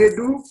 what they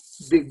do,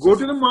 they go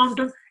to the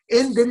mountain,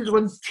 and there is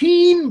one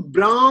thin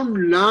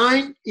brown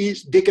line,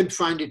 is they can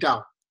find it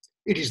out.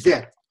 It is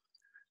there.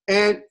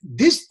 And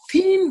this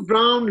thin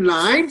brown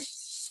line,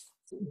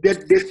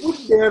 that they put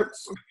their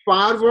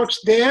fireworks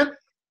there,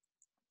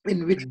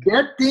 and with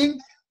that thing,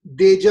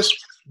 they just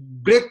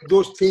break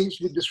those things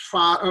with this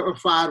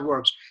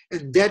fireworks.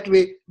 And that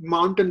way,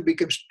 mountain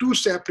becomes two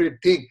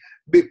separate things,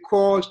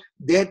 because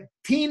that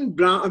thin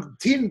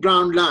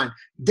brown line,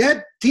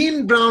 that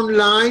thin brown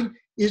line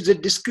is the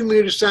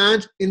discriminative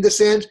science, in the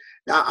sense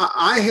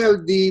I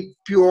have the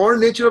pure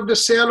nature of the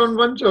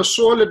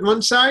soul at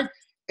one side,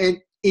 and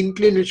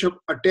inclination of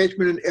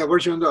attachment and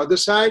aversion on the other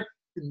side,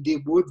 and they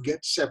both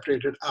get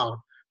separated out.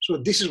 So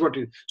this is what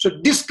it is.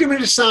 So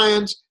discriminative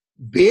science,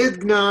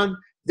 Vedgnan,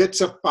 that's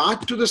a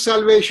path to the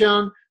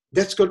salvation,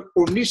 that's called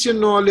omniscient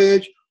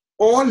knowledge,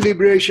 all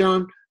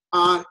liberation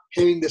are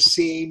having the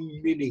same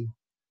meaning.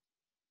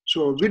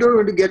 So we don't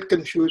want to get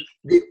confused.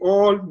 They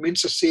all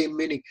means the same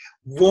meaning.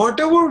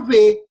 Whatever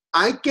way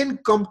I can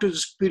come to the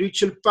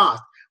spiritual path,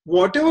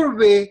 whatever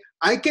way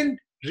I can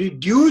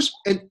reduce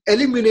and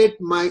eliminate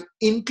my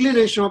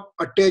inclination of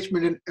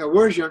attachment and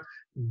aversion,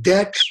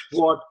 that's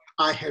what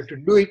I have to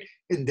do it,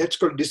 and that's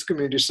called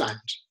discriminative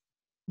science.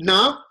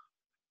 Now,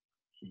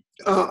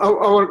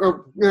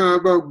 our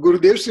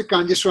Gurudev Sri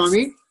Kanji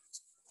Swami,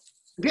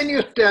 when he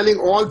was telling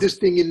all this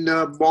thing in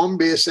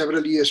Bombay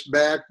several years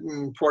back,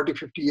 40,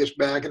 50 years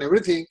back and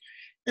everything,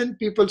 and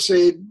people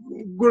say,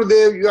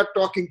 Gurudev, you are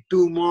talking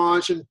too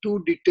much and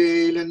too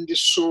detailed, and the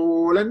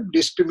soul and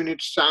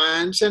discriminative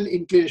science and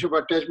inclination of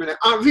attachment.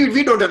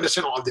 We don't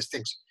understand all these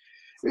things.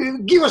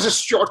 Give us a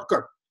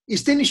shortcut.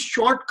 Is there any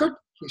shortcut?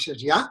 He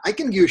says, yeah, I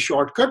can give you a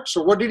shortcut.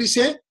 So what did he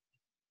say?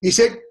 He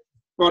said,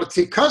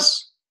 Parthikas,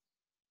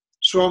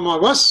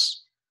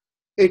 Swamavas,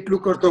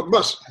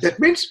 Etlukartobas. That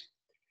means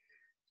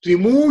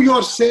remove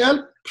yourself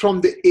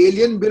from the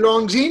alien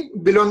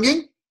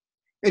belonging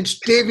and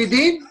stay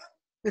within,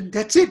 and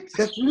that's it.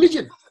 That's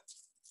religion.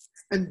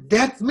 And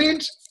that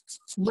means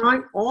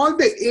all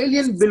the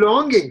alien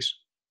belongings.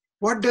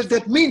 What does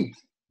that mean?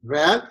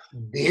 Well,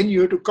 then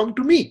you have to come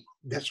to me.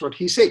 That's what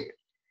he said.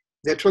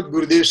 That's what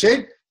Gurudev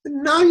said.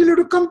 And now you have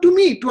to come to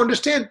me to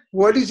understand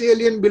what is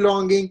alien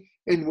belonging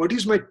and what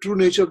is my true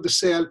nature of the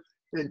self.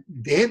 And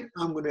then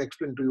I'm going to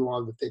explain to you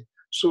all the things.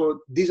 So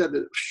these are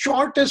the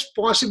shortest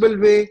possible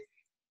way.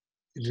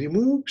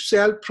 Remove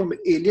self from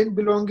alien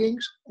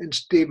belongings and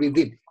stay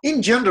within.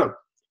 In general,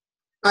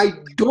 I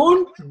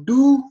don't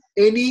do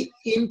any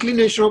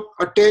inclination of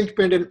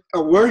attachment and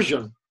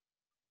aversion.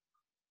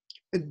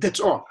 And that's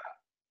all.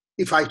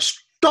 If I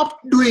stop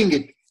doing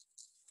it,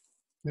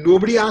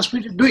 nobody asked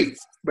me to do it,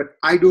 but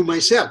I do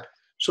myself.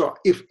 So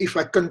if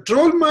I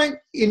control my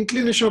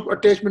inclination of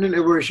attachment and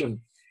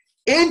aversion,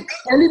 and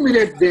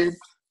eliminate them,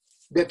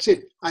 that's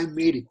it. I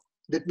made it.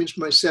 That means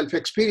my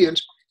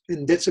self-experience,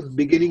 and that's the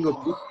beginning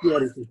of the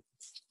purity.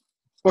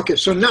 Okay,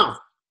 so now,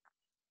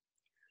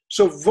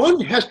 so one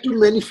has to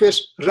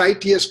manifest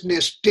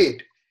righteousness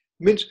state.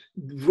 Means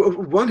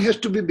one has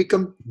to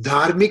become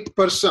dharmic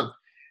person.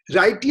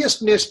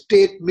 Righteousness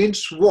state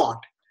means what?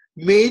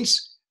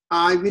 Means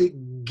I will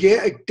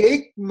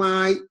take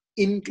my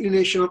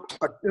inclination of,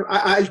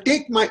 I'll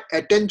take my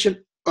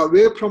attention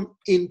away from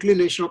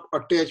inclination of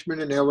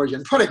attachment and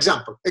aversion. For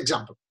example,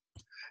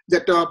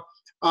 that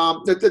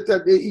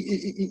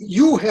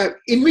you have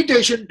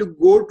invitation to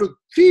go to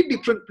 3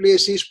 different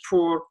places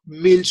for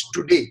meals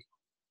today.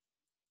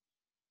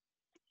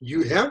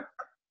 You have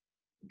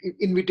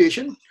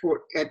invitation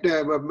for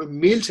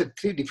meals at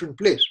 3 different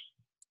places.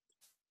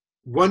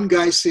 One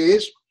guy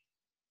says,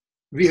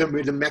 we have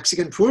made the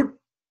Mexican food.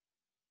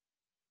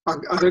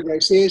 Other guy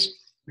says,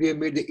 we have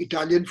made the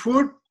Italian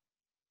food.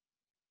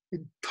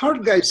 And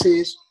third guy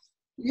says,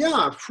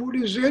 yeah, food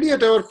is ready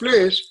at our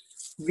place.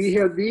 We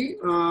have the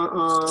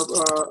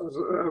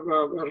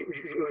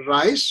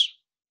rice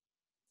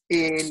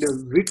and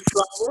wheat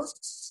flour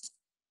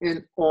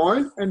and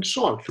oil and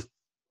salt.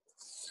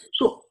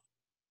 So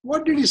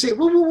what did he say?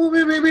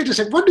 Wait a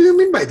second. What do you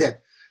mean by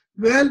that?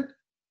 Well,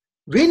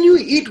 when you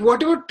eat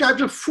whatever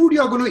types of food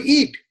you are going to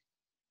eat,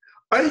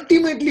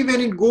 ultimately when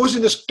it goes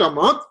in the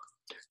stomach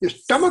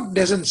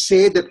doesn't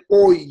say that,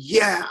 oh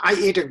yeah, I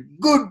ate a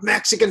good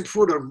Mexican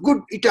food or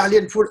good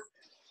Italian food.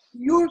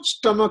 Your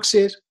stomach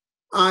says,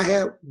 I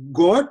have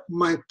got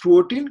my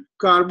protein,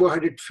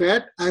 carbohydrate,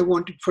 fat, I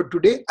want it for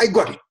today, I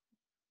got it.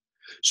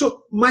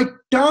 So my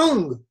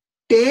tongue,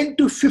 10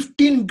 to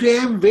 15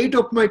 gram weight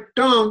of my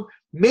tongue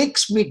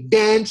makes me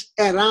dance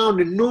around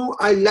and no,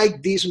 I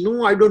like this,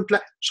 no, I don't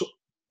like. So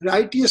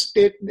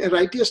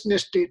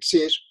righteousness state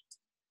says,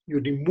 you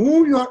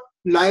remove your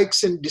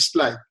likes and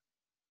dislikes.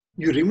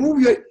 You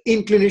remove your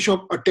inclination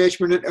of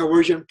attachment and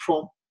aversion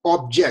from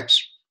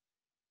objects,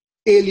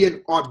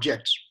 alien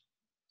objects.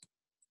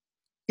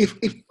 If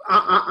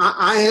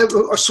I have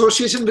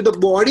association with the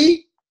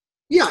body,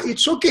 yeah,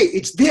 it's okay,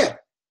 it's there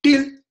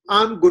till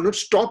I'm going to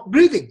stop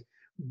breathing.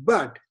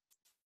 But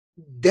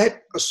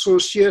that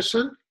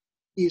association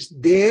is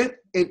there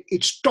and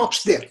it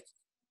stops there.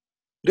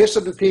 Rest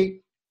of the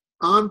thing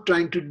I'm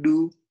trying to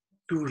do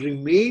to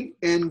remain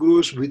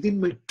engrossed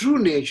within my true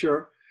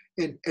nature,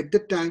 and at the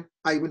time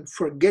I even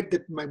forget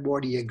that my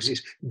body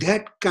exists.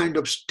 That kind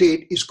of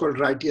state is called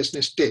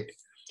righteousness state.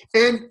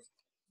 And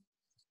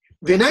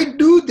when I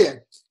do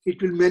that,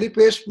 it will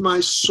manifest my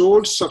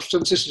soul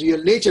substance's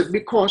real nature,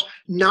 because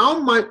now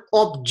my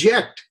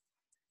object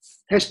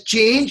has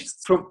changed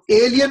from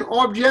alien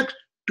object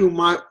to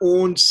my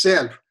own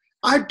self.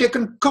 I've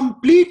taken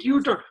complete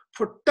U-turn.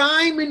 For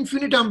time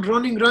infinite, I'm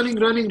running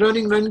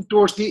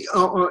towards the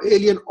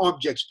alien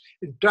objects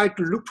and try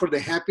to look for the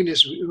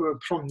happiness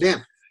from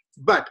them.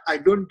 But I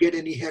don't get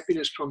any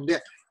happiness from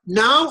that.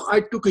 Now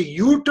I took a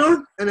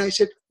U-turn and I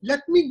said,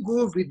 let me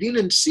go within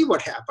and see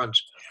what happens.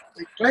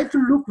 I tried to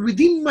look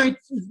within my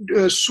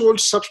soul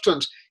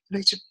substance and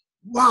I said,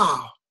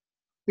 wow,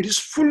 it is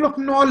full of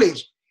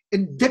knowledge.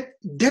 And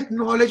that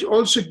knowledge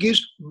also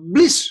gives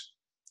bliss.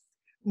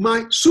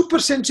 My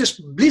supersensuous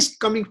bliss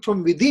coming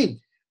from within.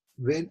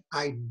 When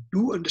I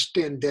do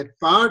understand that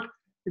part,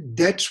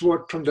 that's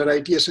what from the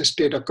righteousness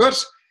state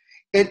occurs.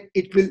 And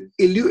it will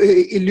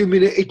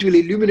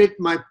illuminate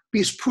my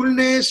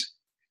peacefulness,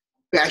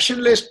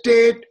 passionless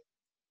state,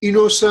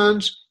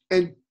 innocence,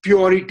 and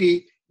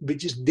purity,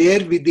 which is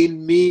there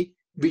within me,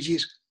 which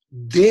is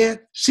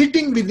there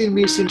sitting within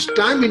me since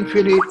time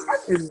infinite,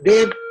 and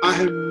then I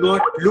have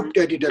not looked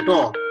at it at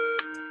all.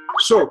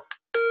 So,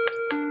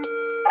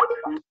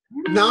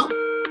 now,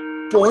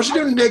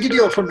 positive and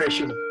negative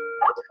affirmation.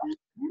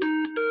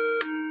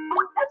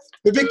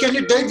 Vivek, can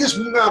you take this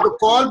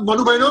call,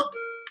 Manu Baino?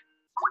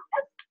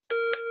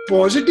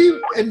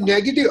 Positive and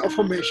negative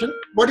affirmation,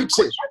 what it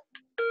says.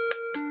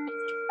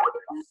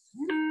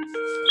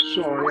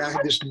 Sorry, I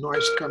have this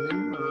noise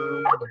coming.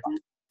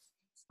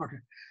 Okay.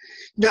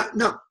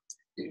 Now,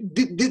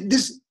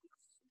 this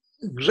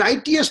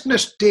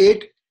righteousness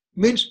state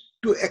means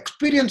to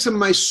experience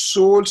my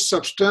soul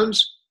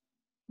substance.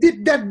 They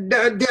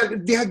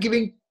are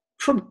giving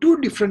from 2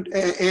 different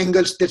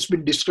angles that's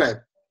been described.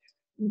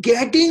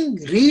 Getting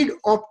rid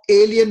of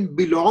alien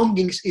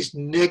belongings is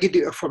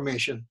negative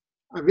affirmation.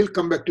 I will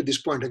come back to this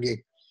point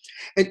again.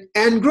 And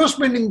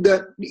engrossment in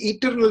the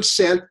eternal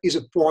self is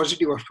a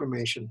positive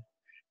affirmation.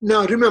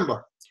 Now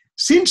remember,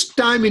 since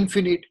time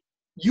infinite,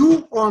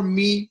 you or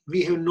me,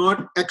 we have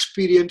not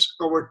experienced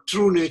our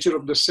true nature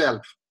of the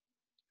self.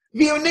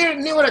 We have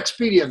never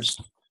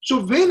experienced.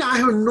 So when I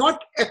have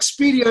not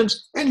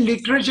experienced, and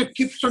literature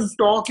keeps on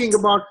talking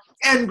about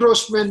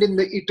engrossment in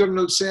the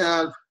eternal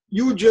self,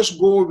 you just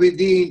go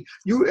within,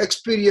 you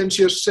experience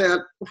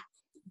yourself.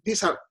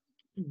 These are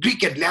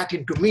Greek and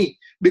Latin to me,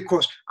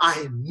 because I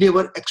have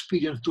never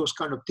experienced those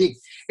kind of things.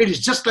 It is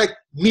just like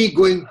me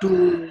going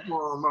to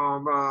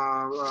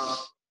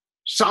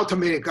South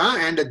America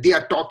and they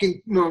are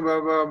talking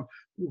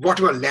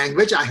whatever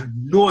language, I have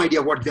no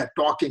idea what they're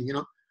talking,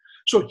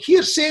 So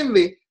here, same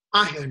way,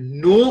 I have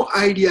no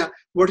idea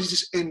what is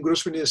this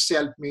engrossment in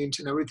self means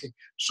and everything.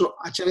 So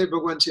Acharya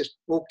Bhagavan says,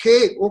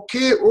 okay,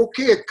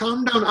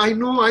 calm down. I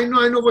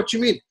know what you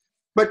mean.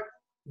 But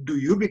do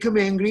you become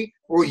angry?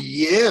 Oh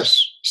yes,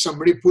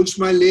 somebody pulls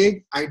my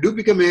leg, I do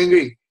become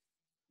angry.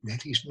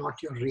 That is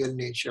not your real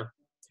nature.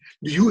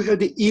 Do you have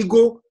the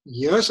ego?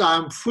 Yes, I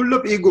am full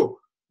of ego.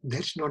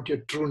 That's not your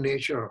true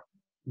nature.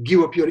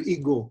 Give up your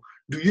ego.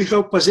 Do you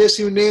have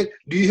possessiveness?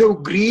 Do you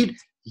have greed?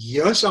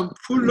 Yes, I'm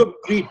full of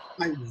greed.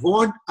 I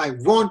want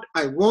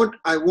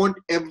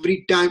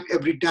every time.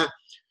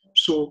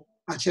 So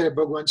Acharya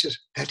Bhagavan says,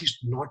 that is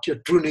not your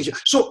true nature.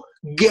 So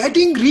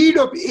getting rid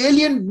of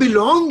alien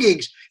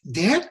belongings,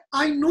 that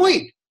I know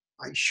it.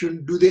 I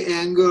shouldn't do the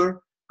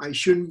anger. I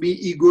shouldn't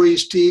be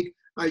egoistic.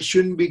 I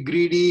shouldn't be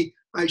greedy.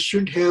 I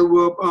shouldn't have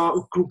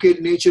a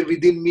crooked nature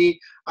within me.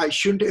 I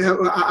should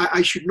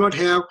not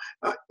have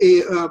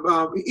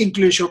a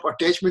inclination of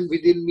attachment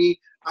within me.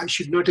 I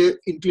should not have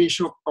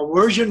inclination of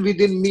aversion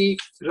within me,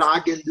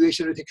 rag and dvesh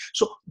and everything.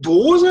 So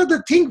those are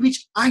the things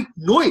which I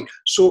know it.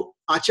 So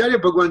Acharya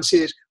Bhagavan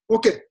says,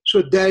 okay,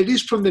 so that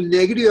is from the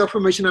negative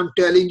affirmation I'm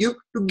telling you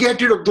to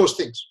get rid of those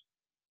things.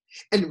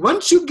 And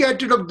once you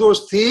get rid of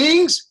those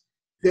things,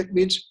 that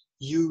means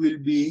you will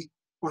be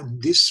on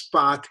this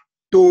path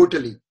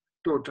totally.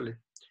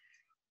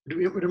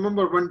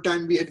 Remember one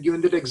time we had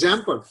given that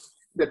example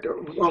that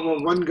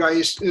one guy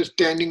is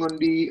standing on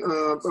the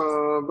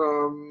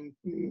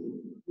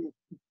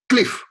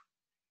cliff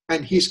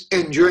and he's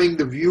enjoying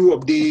the view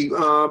of the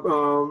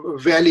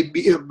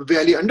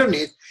valley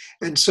underneath,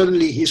 and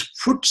suddenly his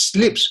foot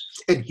slips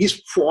and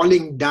he's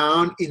falling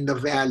down in the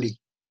valley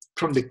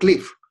from the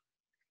cliff.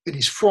 And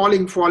he's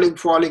falling,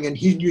 and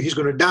he knew he's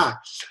going to die.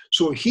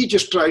 So he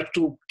just tried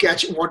to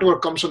catch whatever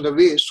comes on the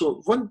way.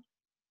 So one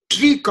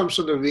tree comes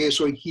on the way,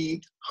 so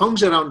he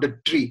hangs around the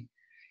tree.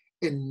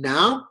 And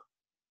now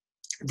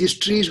this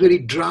tree is very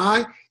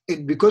dry,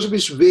 and because of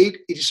his weight,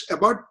 it is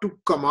about to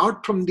come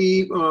out from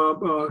the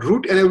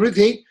root and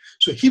everything.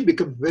 So he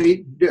becomes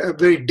very,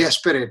 very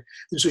desperate.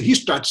 And so he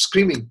starts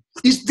screaming,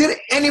 is there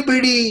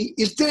anybody?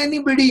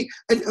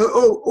 And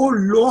oh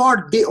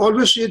Lord, they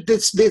always say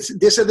this, they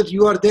say that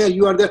you are there.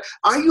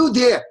 Are you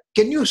there?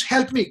 Can you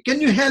help me?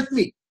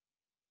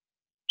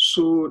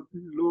 So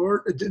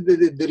Lord,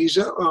 there is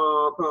a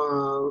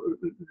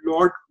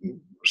Lord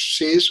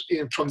says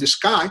from the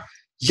sky,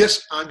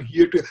 yes, I'm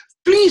here to,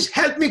 please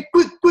help me,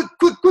 quick,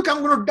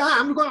 I'm going to die,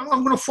 I'm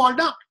going to fall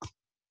down.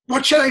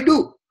 What shall I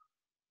do?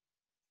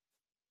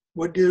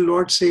 What did the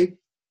Lord say?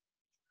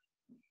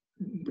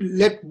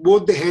 Let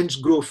both the hands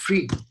grow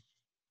free.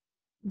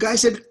 Guy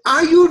said,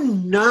 are you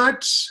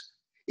nuts?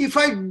 If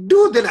I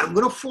do, then I'm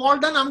going to fall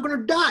down, I'm going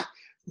to die.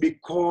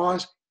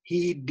 Because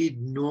he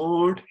did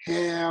not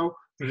have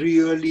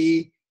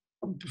really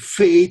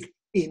faith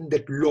in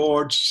that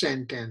Lord's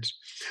sentence.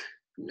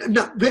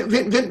 Now, when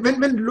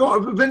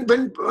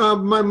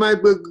my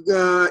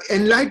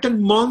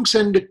enlightened monks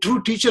and the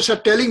true teachers are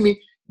telling me,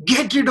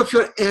 get rid of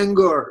your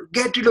anger,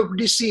 get rid of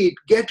deceit,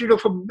 get rid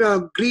of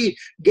greed,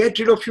 get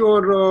rid of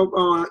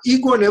your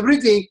ego and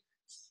everything.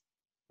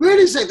 Wait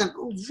a second,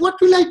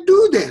 what will I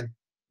do then?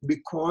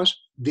 Because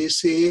they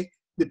say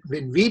that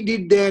when we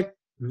did that,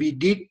 we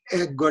did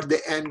got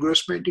the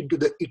engrossment into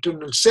the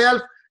eternal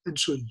self, and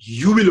so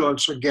you will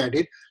also get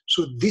it.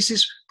 So this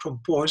is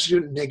from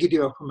positive and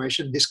negative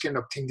affirmation, this kind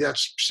of thing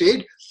that's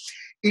said.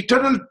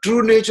 Eternal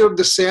true nature of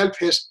the self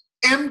has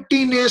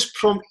emptiness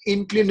from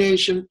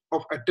inclination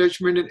of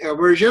attachment and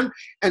aversion,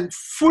 and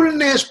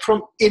fullness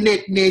from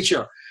innate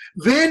nature.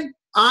 When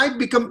I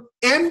become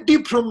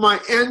empty from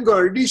my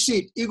anger,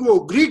 deceit,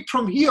 ego, greed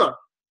from here,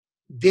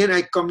 then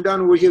I come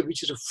down over here,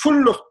 which is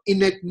full of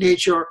innate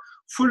nature,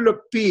 full of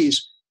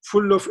peace,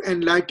 full of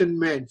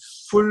enlightenment,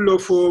 full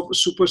of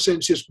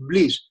supersensuous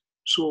bliss.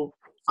 So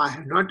I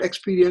have not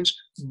experienced,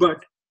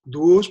 but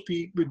those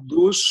people,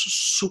 those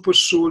super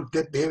souls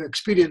that they have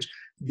experienced,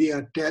 they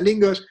are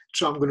telling us,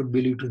 so I'm going to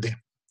believe to them.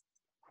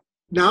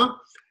 Now,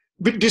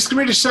 with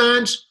discriminative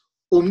science,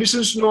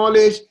 omniscience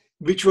knowledge,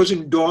 which was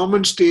in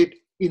dormant state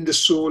in the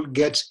soul,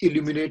 gets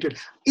illuminated.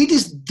 It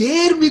is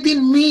there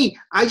within me.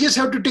 I just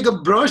have to take a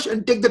brush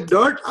and take the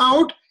dirt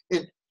out,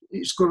 and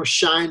it's going to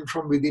shine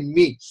from within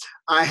me.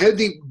 I have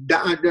the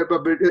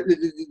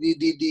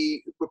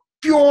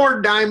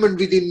pure diamond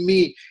within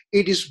me.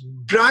 It is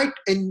bright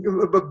and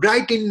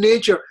bright in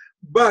nature,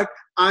 but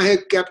I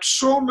have kept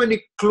so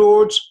many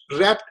clothes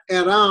wrapped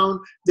around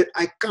that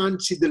I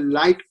can't see the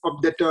light of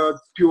that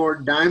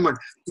pure diamond.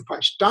 If I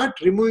start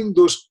removing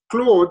those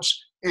clothes,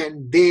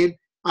 and then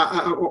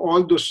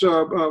all those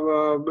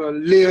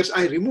layers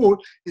I remove,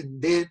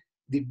 and then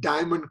the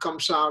diamond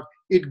comes out,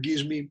 it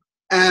gives me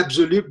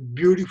absolute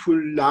beautiful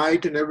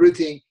light and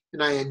everything,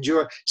 and I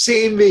enjoy.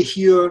 Same way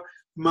here,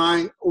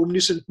 my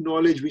omniscient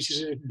knowledge, which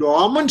is in a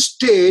dormant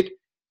state,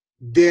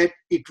 that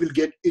it will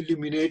get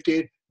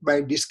illuminated by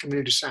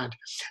discriminative science.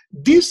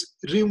 This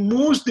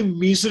removes the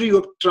misery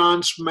of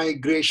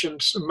transmigration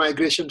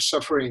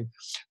suffering,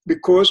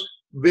 because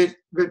why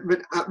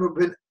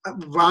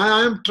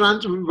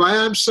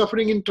I'm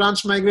suffering in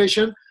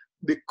transmigration?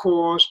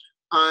 Because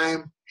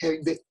I'm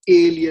having the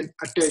alien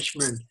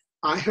attachment.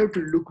 I have to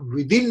look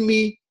within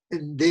me,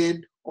 and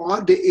then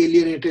all the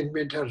alien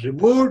attachment are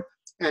removed,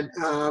 and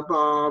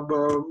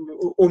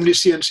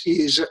omniscience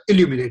is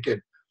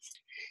illuminated.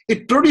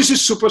 It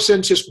produces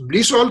supersensuous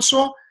bliss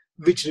also,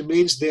 which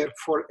remains there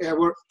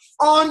forever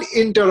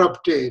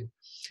uninterrupted.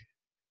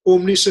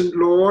 Omniscient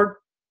Lord,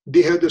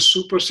 they have the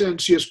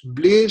supersensuous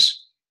bliss,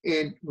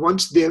 and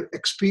once they have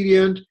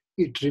experienced,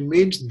 it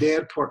remains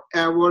there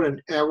forever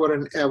and ever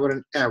and ever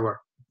and ever.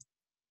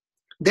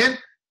 Then,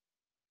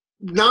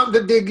 now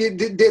that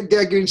they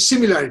are giving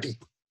similarity,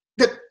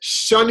 the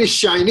sun is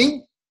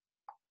shining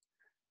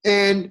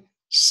and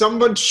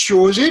someone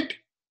shows it,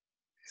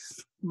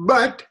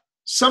 but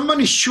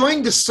someone is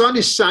showing the sun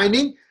is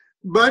shining,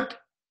 but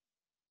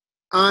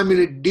I'm in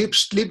a deep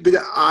sleep with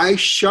the eyes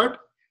shut,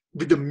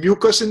 with the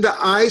mucus in the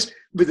eyes,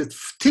 with a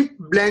thick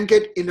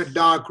blanket in a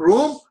dark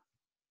room,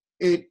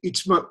 and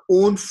it's my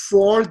own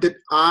fault that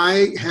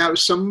I have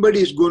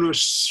somebody is going to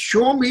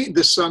show me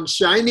the sun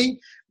shining,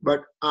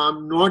 but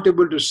I'm not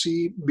able to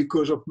see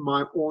because of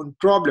my own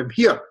problem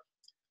here.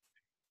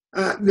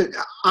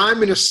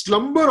 I'm in a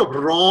slumber of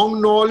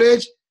wrong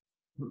knowledge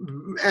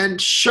and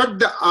shut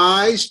the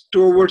eyes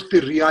towards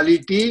the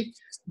reality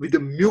with the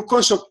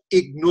mucus of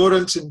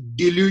ignorance and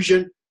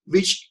delusion,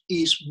 which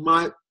is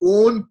my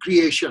own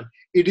creation.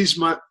 It is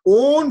my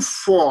own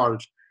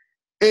fault.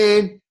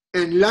 And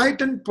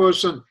enlightened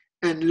person,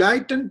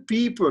 enlightened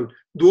people,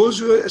 those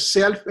who are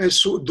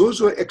those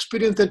who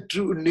experience the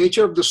true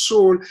nature of the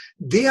soul,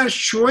 they are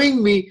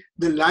showing me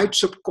the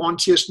lights of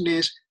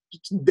consciousness.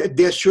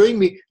 They are showing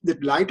me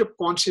that light of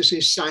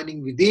consciousness is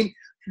shining within.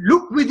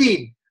 Look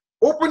within.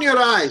 Open your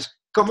eyes.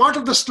 Come out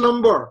of the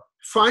slumber.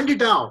 Find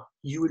it out.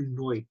 You will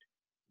know it.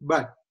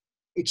 But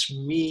it's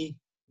me,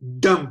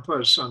 dumb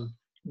person,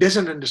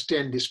 doesn't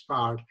understand this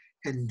part.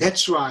 And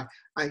that's why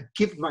I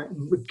keep my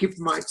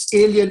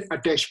alien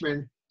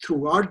attachment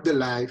throughout the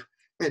life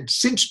and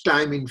since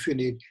time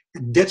infinite.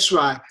 And that's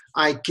why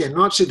I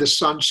cannot see the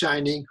sun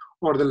shining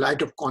or the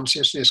light of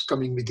consciousness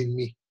coming within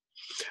me.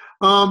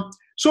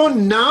 So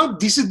now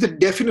this is the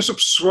definition of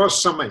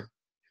Swasamay.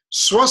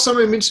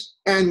 Swasamay means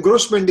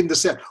engrossment in the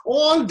self.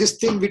 All this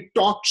thing we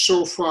talked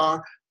so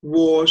far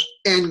was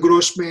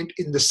engrossment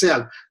in the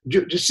self.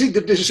 You see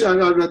that the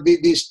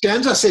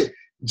stanza says,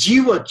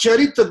 Jiva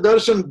charita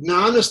darshan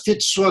gnana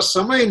sthit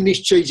swasamay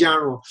nischay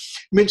jano,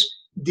 means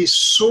the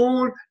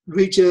soul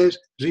which has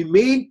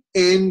remained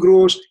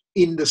engrossed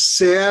in the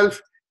self,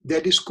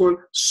 that is called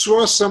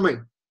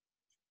swasamay.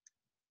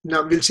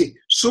 Now we'll see.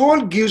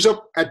 Soul gives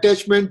up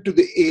attachment to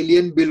the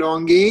alien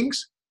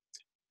belongings,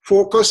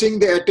 focusing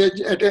the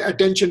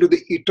attention to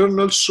the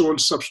eternal soul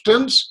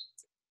substance.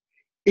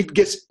 It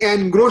gets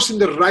engrossed in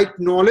the right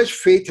knowledge,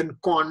 faith, and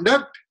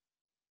conduct.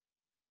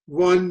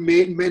 One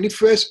may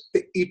manifest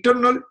the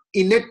eternal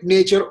innate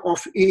nature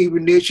of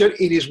nature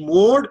in his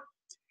mode.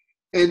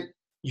 And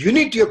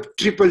unity of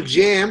triple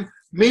gem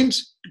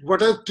means,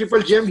 what are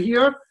triple gem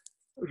here?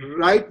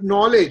 Right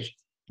knowledge,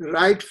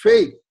 right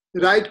faith,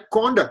 right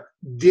conduct.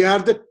 They are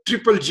the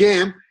triple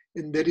gem,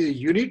 and there is a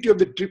unity of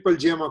the triple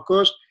gem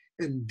occurs,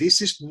 and this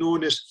is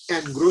known as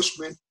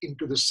engrossment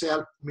into the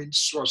self,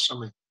 means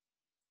Swasamay.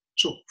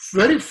 So,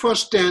 very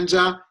first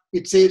stanza,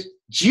 it says,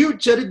 Jiv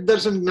charit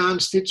darshan gnan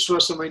sthit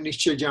swasamay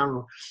nischay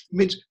jano,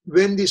 means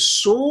when the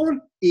soul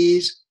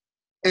is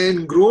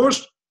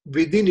engrossed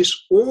within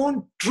its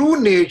own true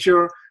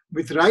nature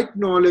with right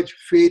knowledge,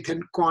 faith,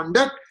 and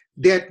conduct,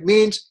 that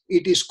means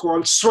it is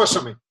called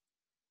Swasamay.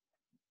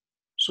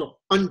 So,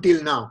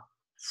 until now,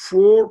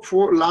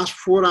 last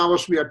 4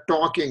 hours we are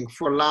talking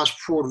for last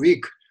 4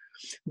 weeks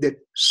that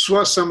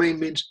Swasamay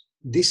means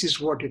this is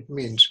what it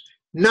means.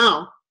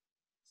 Now,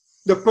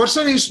 the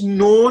person is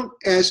known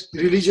as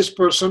religious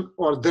person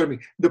or dharmi.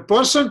 The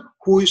person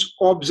who is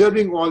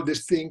observing all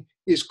this thing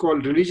is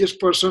called religious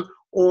person,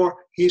 or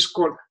he's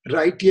called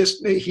righteous.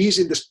 He's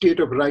in the state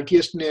of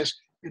righteousness,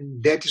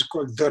 and that is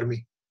called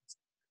dharmi.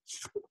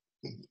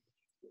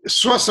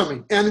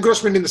 Swasamay,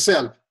 engrossment in the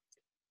self.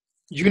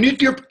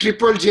 Unity of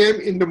triple gem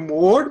in the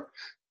mode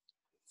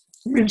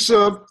means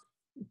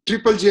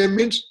triple gem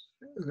means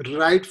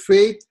right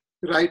faith,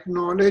 right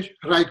knowledge,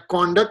 right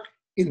conduct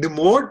in the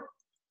mode.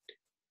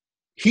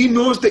 He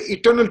knows the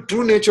eternal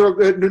true nature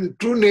of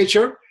true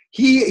nature.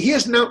 He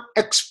has now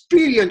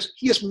experienced,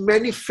 he has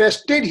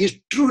manifested his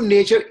true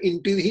nature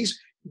into his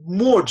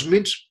modes,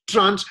 means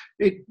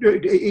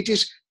it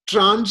is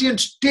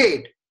transient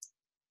state.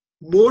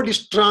 Mode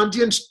is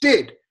transient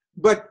state.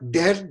 But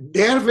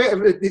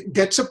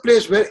that's a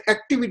place where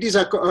activities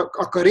are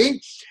occurring,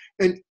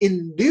 and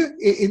in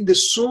the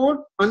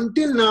soul,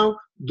 until now,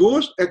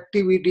 those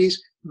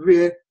activities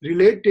were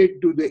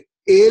related to the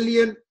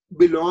alien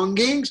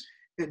belongings,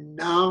 and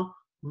now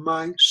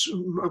when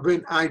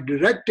I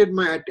redirected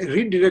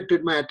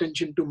my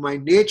attention to my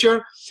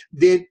nature,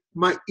 then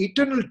my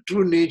eternal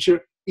true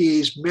nature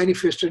is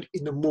manifested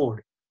in the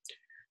mode.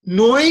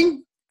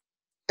 Knowing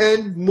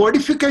and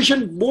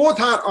modification both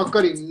are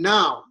occurring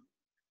now.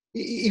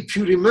 if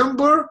you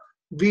remember,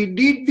 we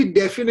did the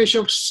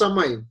definition of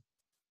Samay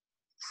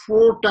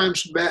 4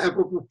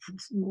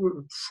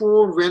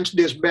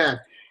 Wednesdays back.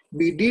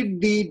 We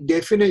did the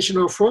definition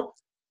of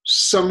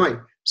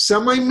Samay.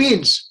 Samay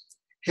means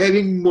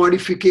having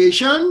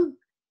modification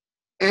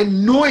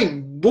and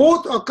knowing,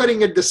 both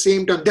occurring at the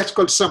same time. That's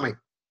called Samay.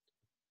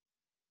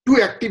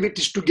 2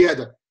 activities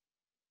together.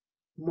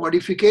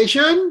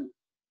 Modification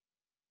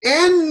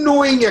and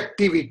knowing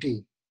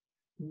activity,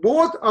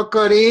 both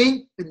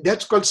occurring, and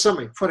that's called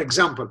Samay. For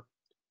example,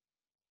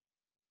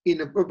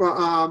 in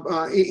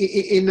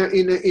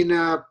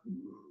a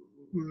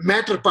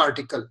matter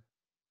particle,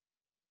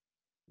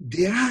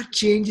 there are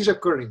changes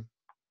occurring.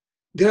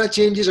 There are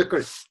changes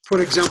occurring.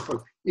 For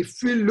example, if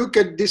we look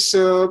at this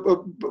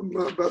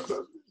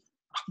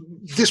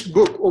this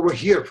book over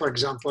here, for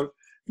example,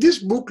 this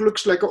book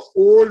looks like an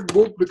old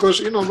book because,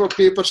 you know,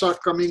 papers are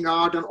coming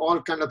out and all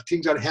kind of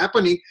things are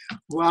happening.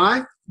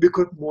 Why?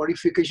 Because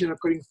modification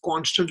occurring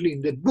constantly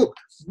in that book.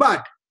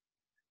 But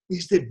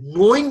is that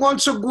knowing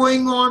also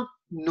going on?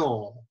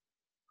 No.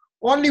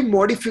 Only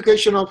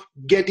modification of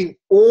getting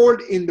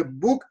old in the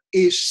book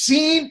is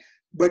seen,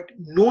 but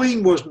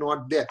knowing was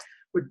not there.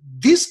 But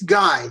this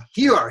guy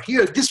here,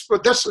 this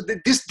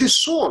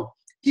soul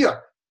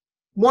here,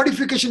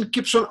 modification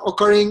keeps on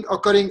occurring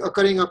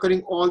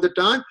all the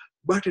time.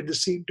 But at the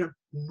same time,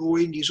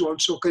 knowing is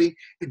also occurring.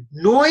 And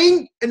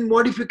knowing and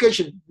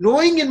modification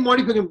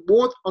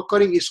both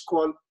occurring is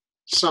called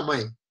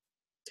Samay.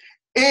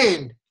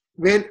 And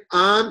when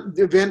I'm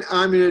in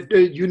a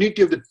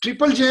unity of the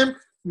triple gem,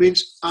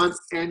 means I'm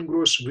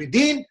engrossed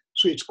within,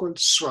 so it's called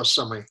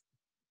Swasamay.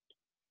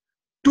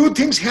 2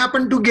 things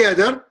happen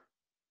together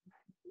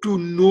to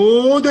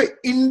know the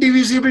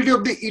indivisibility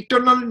of the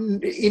eternal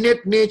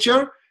innate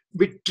nature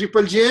with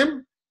triple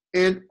gem,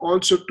 and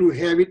also to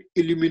have it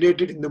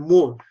illuminated in the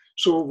mode.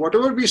 So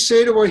whatever we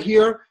said over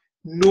here,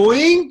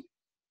 knowing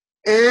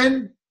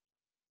and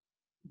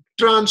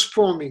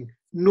transforming,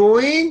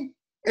 knowing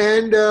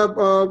and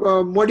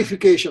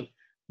modification,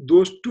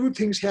 those 2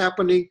 things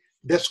happening,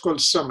 that's called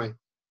Samay.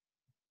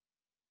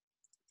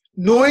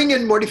 Knowing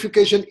and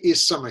modification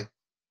is Samay.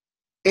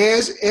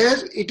 As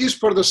it is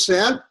for the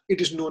self,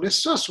 it is known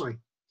as Swasamay.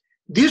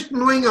 This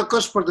knowing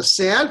occurs for the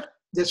self,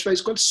 that's why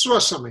it's called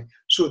Swasamay.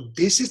 So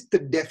this is the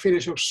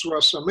definition of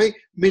Swasamay,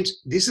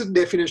 means this is the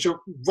definition of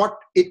what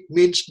it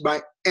means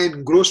by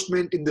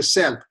engrossment in the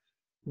self.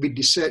 We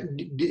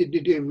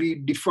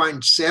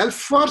defined self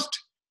first.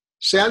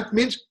 Self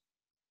means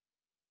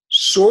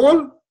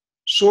soul.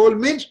 Soul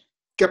means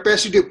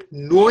capacity of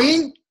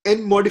knowing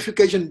and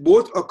modification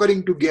both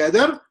occurring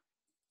together,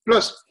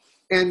 plus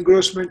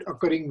engrossment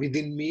occurring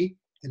within me,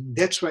 and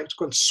that's why it's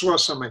called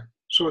Swasamay.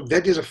 So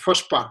that is the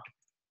first part.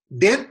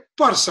 Then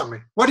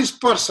Parsamay. What is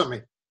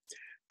Parsamay?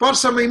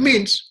 Parsamay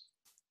means,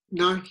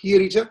 now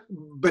here is a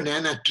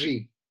banana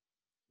tree.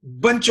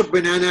 Bunch of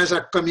bananas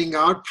are coming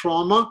out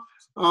from a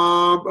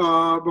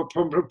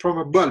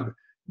bulb.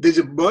 There's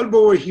a bulb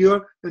over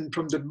here, and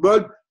from the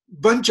bulb,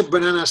 bunch of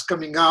bananas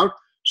coming out.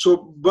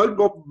 So bulb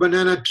of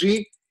banana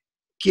tree,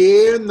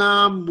 Ke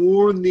na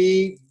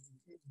murni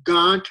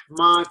gant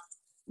ma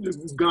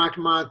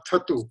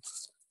thatu.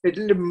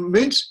 It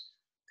means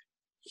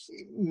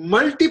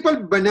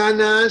multiple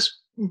banana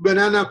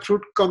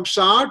fruit comes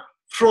out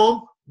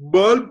from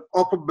bulb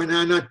of a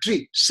banana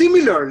tree.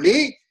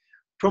 Similarly,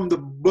 from the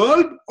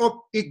bulb of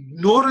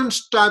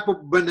ignorance type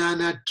of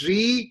banana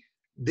tree,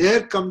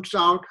 there comes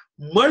out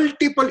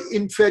multiple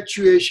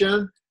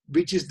infatuation,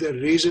 which is the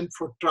reason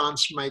for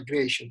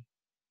transmigration.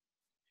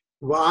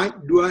 Why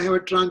do I have a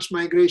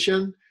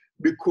transmigration?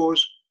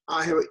 Because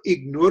I have an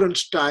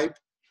ignorance type,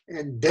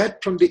 and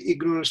that from the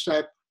ignorance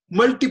type,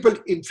 multiple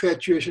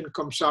infatuation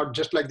comes out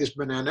just like this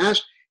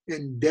bananas,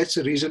 and that's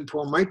the reason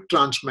for my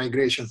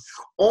transmigration.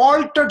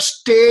 Altered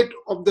state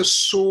of the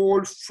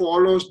soul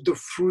follows the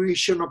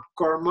fruition of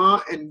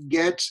karma and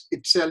gets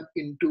itself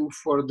into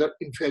further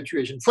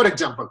infatuation. For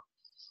example,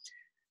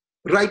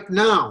 right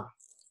now,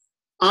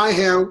 I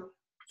have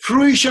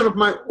fruition of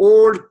my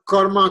old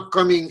karma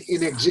coming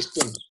in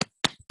existence.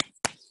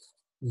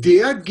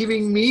 They are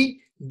giving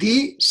me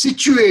the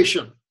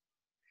situation,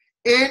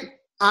 and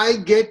I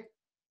get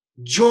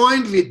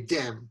joined with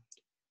them.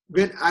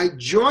 When I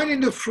join in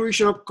the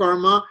fruition of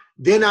karma,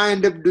 then I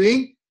end up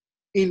doing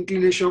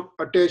inclination of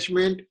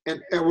attachment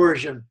and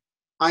aversion.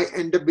 I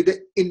end up with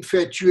the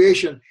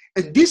infatuation,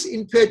 and this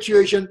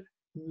infatuation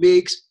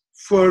makes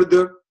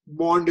further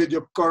bondage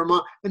of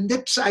karma, and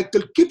that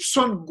cycle keeps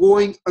on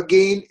going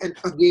again and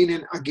again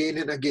and again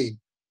and again.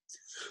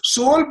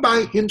 Soul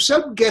by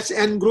himself gets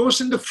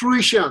engrossed in the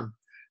fruition.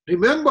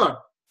 Remember,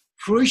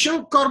 fruition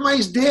of karma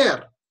is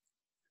there.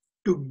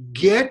 To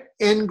get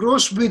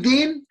engrossed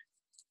within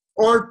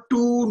or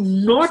to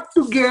not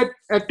to get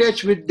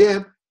attached with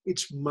them,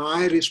 it's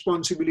my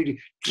responsibility.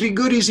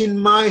 Trigger is in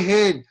my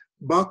hand.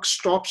 Buck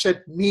stops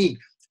at me.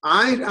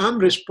 I am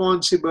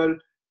responsible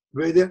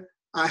whether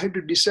I have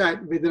to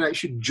decide whether I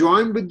should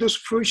join with this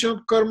fruition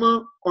of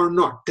karma or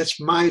not. That's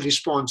my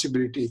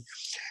responsibility.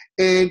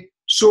 And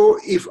so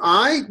if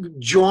I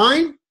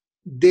join,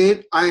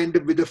 then I end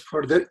up with a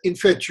further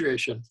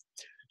infatuation.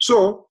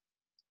 So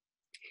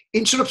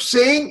instead of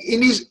saying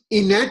in his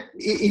innate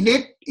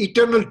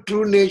eternal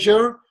true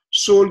nature,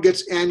 soul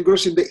gets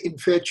engrossed in the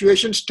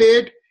infatuation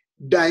state,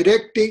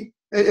 directing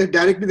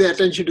the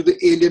attention to the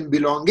alien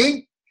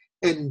belonging,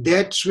 and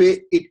that's where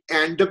it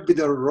ends up with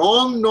a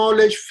wrong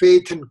knowledge,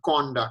 faith, and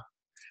conduct.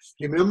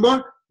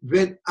 Remember,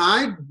 when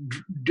I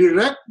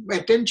direct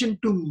attention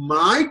to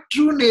my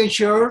true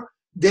nature,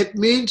 that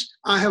means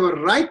I have a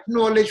right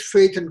knowledge,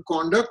 faith, and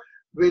conduct.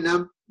 When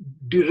I'm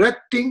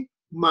directing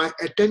my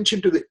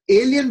attention to the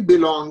alien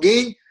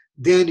belonging,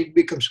 then it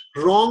becomes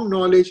wrong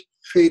knowledge,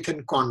 faith,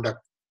 and conduct.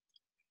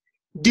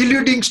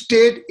 Deluding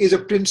state is a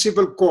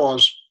principal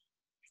cause.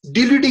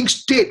 Deluding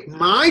state,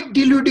 my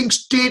deluding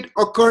state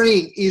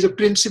occurring is a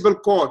principal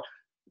cause.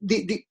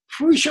 The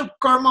fruition of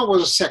karma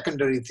was a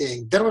secondary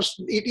thing.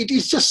 It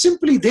is just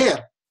simply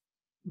there.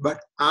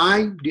 But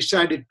I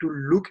decided to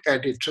look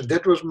at it. So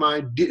that was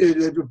my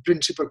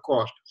principal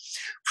cause.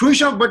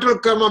 Fruition of material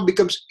karma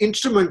becomes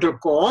instrumental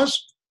cause.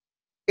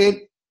 And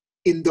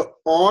in the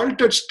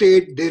altered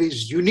state, there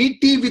is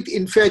unity with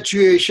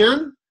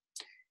infatuation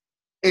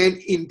and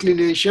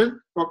inclination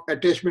of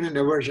attachment and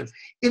aversion.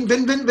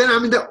 When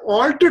I'm in the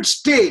altered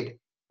state,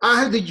 I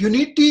have the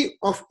unity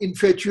of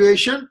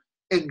infatuation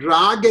and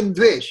rag and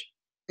dvesh.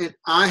 And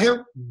I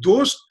have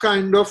those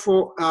kind of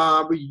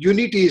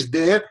unities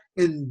there.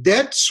 And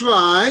that's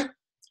why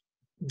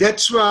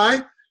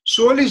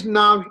soul is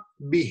now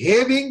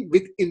behaving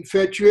with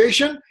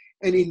infatuation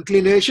and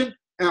inclination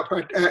of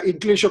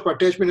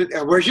attachment and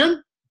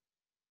aversion.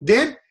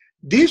 Then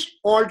this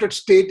altered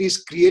state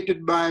is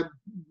created by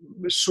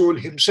soul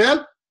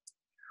himself.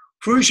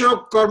 Fruition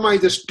of karma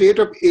is the state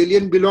of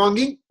alien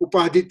belonging,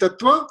 upadhi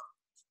tattva,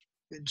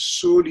 and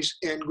soul is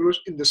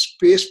engrossed in the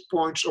space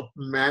points of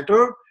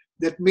matter.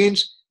 That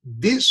means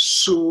this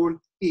soul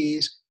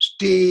is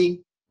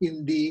staying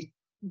in the,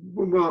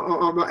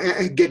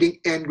 getting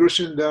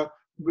engrossed in the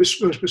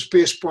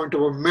space point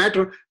of a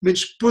matter,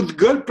 means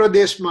Pudgal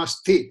Pradesh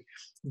Masti.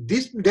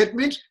 That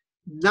means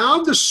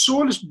now the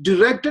soul is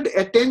directed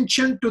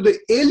attention to the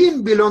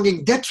alien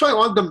belonging. That's why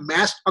all the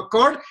mass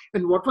occurred.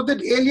 And what was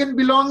that alien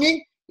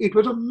belonging? It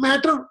was a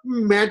matter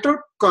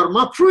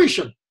karma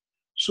fruition.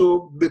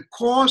 So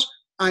because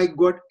I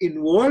got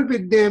involved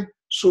with them,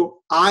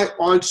 so I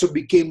also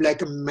became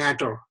like a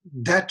matter.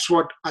 That's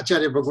what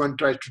Acharya Bhagavan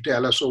tries to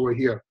tell us over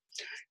here.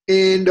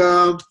 And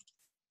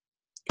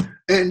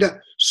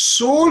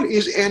soul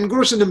is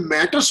engrossed in the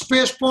matter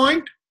space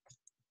point.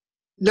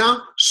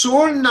 Now,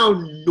 soul now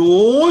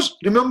knows,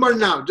 remember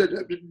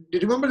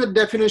the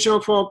definition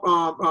of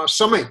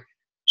Samay.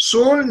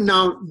 Soul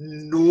now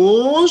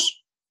knows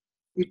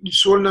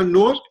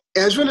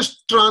as well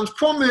as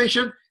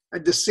transformation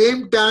at the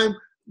same time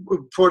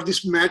for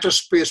this matter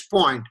space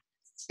point.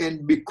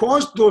 And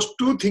because those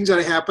two things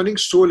are happening,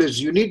 soul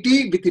is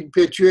unity with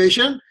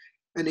infatuation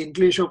and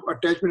inclination of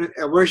attachment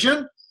and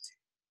aversion.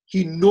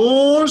 He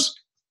knows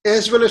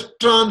as well as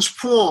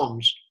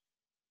transforms.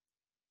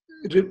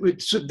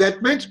 So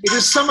that means it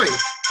is Samay.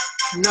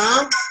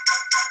 Now,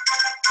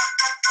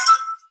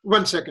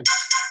 one second.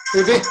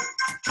 Vivek.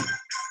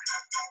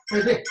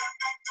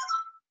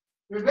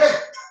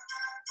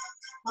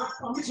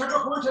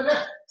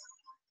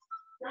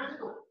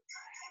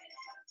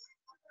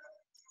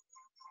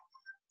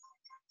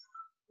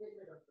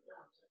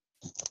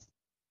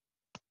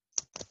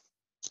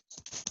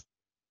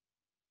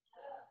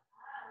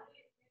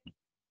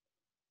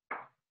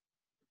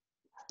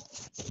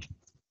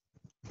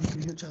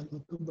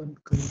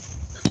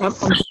 I'm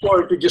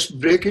sorry to just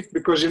break it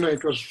because,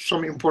 it was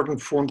some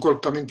important phone call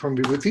coming from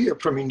Vibhuti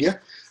from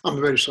India. I'm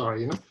very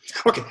sorry,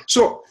 Okay,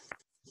 so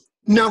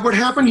now what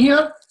happened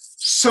here?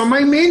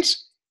 Samay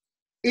means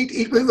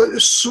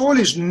soul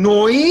is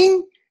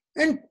knowing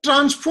and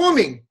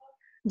transforming.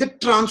 The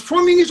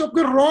transforming is of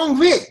the wrong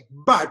way,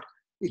 but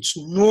it's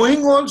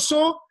knowing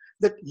also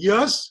that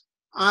yes,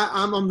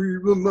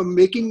 I'm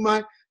making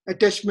my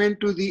attachment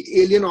to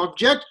the alien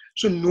object.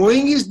 So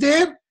knowing is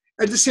there.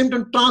 At the same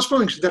time,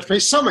 transforming, so that's why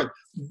Samay.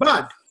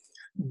 But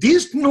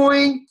this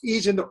knowing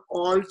is in the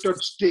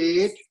altered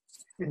state,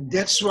 and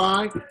that's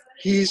why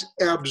he's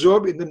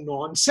absorbed in the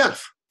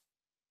non-self.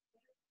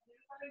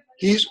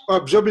 He's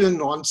absorbed in the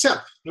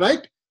non-self,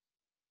 right?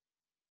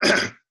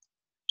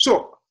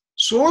 So,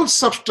 soul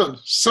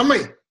substance,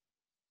 Samay,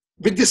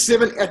 with the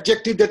 7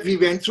 adjectives that we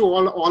went through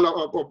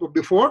all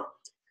before,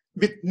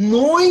 with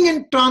knowing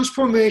and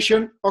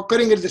transformation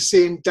occurring at the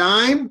same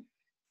time,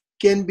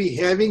 can be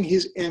having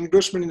his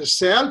engrossment in the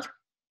self,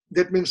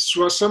 that means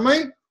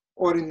Swasamay,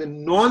 or in the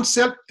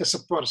non-self, that's a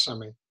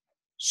Parasamay.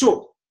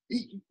 So,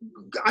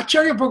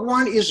 Acharya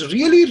Bhagavan is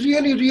really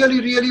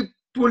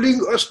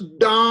pulling us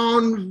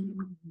down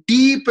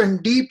deep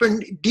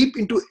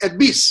into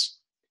abyss,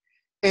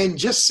 and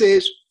just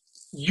says,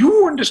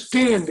 you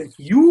understand that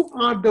you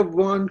are the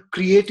one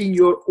creating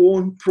your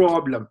own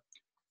problem.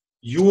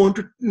 You want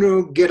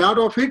to get out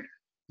of it,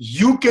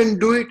 you can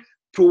do it,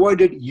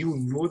 provided you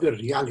know the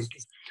reality.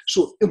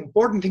 So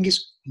important thing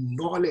is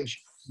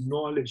knowledge,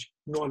 Knowledge.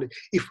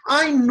 If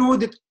I know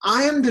that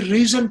I am the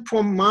reason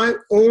for my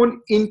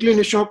own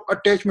inclination of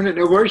attachment and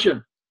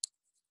aversion,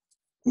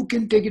 who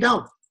can take it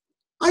out?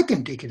 I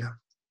can take it out.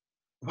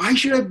 Why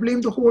should I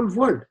blame the whole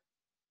world?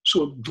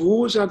 So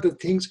those are the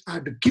things I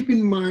have to keep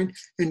in mind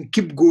and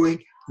keep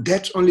going.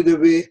 That's only the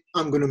way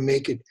I'm going to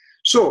make it.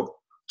 So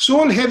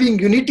soul having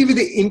unity with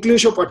the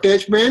inclination of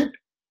attachment,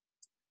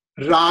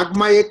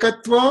 Ragma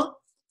Ekatva,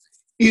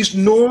 is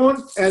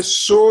known as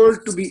soul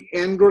to be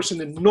engrossed in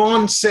the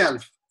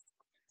non-self.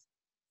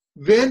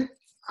 When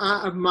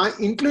my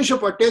inclination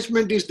of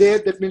attachment is there,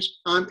 that means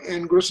I'm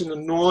engrossed in the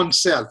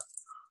non-self.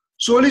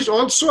 Soul is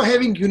also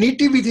having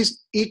unity with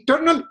his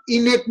eternal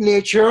innate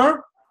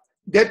nature.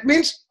 That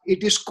means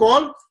it is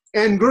called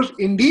engrossed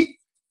in the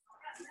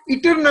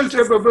eternal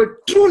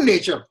true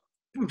nature,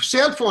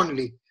 self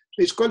only.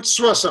 So it's called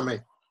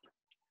Swasamay.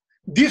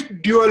 This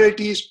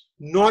duality is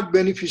not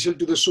beneficial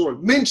to the soul.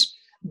 Means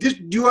this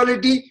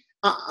duality,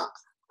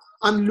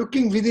 I'm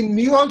looking within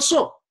me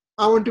also.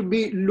 I want to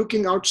be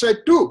looking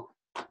outside too.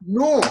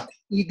 No,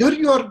 either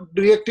you are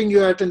directing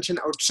your attention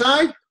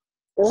outside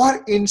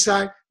or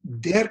inside.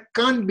 There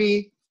can't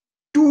be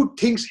two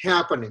things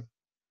happening.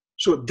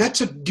 So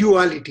that's a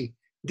duality.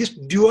 This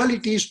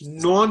duality is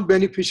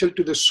non-beneficial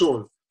to the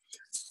soul.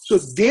 So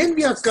then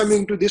we are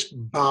coming to this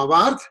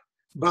Bhavarth.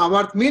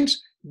 Bhavarth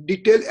means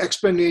detailed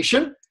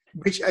explanation,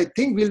 which I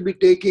think we'll be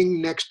taking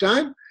next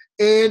time.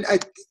 And I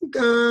think,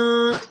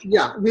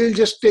 we'll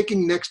just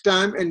taking next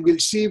time, and we'll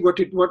see what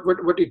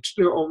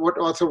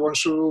author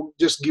wants to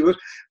just give us.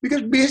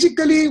 Because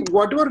basically,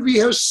 whatever we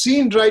have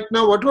seen right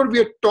now, whatever we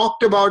have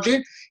talked about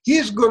it, he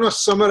is going to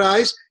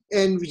summarize,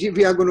 and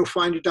we are going to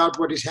find it out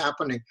what is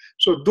happening.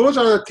 So those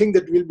are the things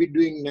that we'll be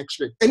doing next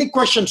week. Any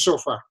questions so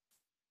far?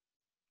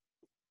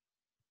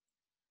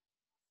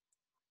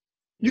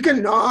 You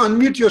can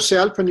unmute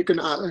yourself and you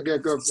can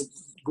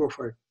go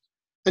for it.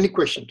 Any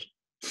questions?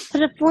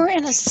 But if we're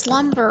in a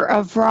slumber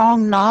of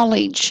wrong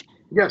knowledge,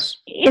 yes,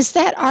 is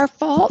that our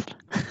fault?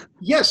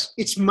 Yes,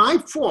 it's my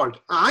fault.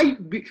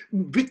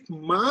 With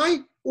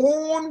my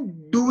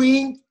own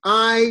doing,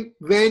 I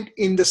went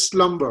in the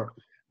slumber.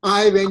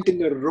 I went in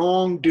the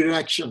wrong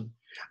direction.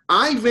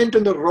 I went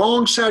on the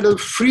wrong side of the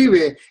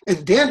freeway,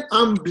 and then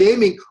I'm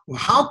blaming,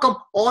 how come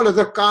all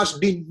other cars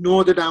didn't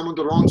know that I'm on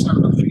the wrong side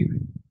of the freeway?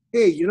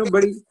 Hey,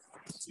 buddy,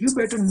 you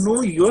better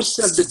know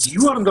yourself that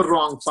you are on the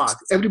wrong path.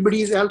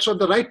 Everybody is else on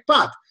the right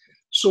path.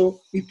 So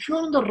if you're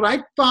on the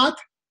right path,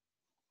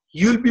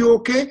 you'll be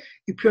okay.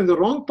 If you're on the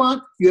wrong path,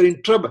 you're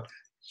in trouble.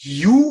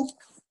 You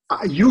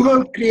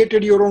have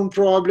created your own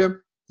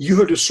problem. You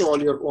have to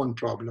solve your own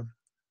problem.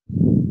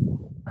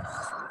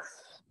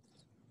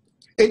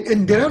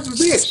 And there are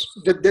ways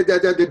that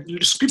the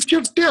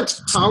scripture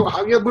tells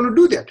how you're going to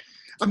do that.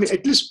 I mean,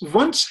 at least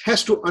one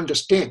has to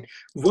understand.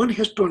 One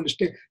has to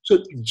understand.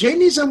 So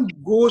Jainism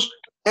goes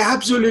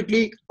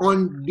absolutely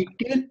on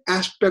detailed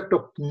aspect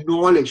of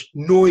knowledge,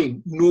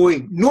 knowing.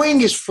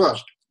 Knowing is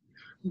first.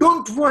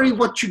 Don't worry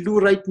what you do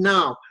right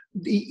now.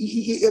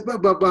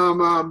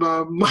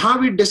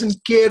 Mahavir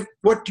doesn't care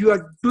what you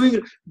are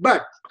doing,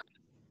 but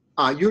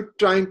are you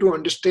trying to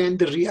understand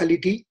the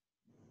reality?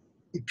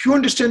 If you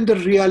understand the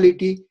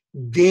reality,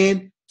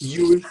 then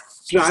you will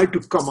try to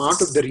come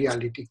out of the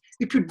reality.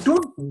 If you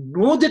don't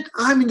know that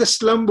I'm in the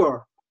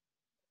slumber,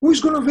 who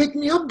is going to wake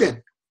me up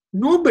then?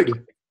 Nobody.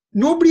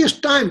 Nobody has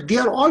time. They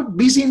are all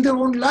busy in their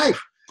own life.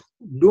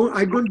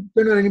 I don't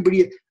depend on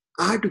anybody.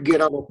 I have to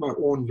get out of my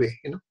own way.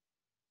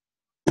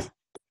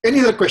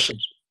 Any other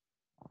questions?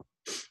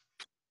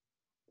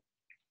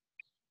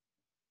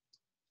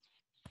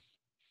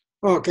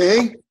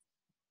 Okay.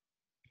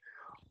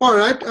 All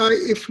right.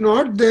 If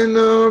not, then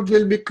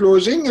we'll be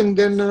closing, and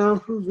then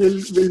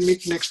we'll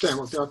meet next time.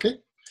 Okay.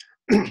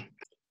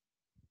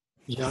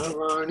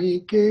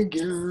 Javani ke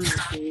gyan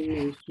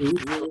ke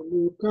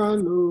sujolo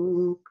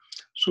kalo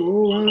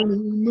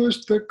sovani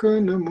mastaka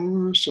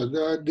namo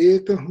sada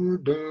deta hu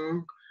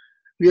dang.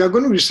 We are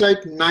going to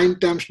recite 9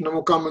 times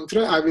Namoka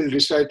mantra. I will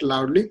recite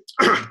loudly.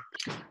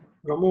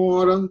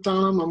 Namo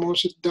arantanam, namo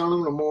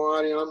siddhanam, namo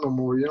aryanam,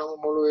 namo yanam,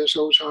 namo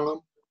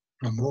esausanam.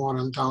 Namo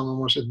arantanam,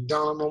 namo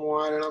siddhanam, namo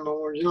aryanam,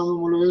 namo yanam,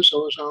 namo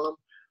esausanam.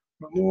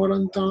 Namo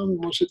arantanam,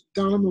 namo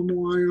siddhanam, namo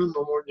aryanam,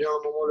 namo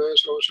yanam, namo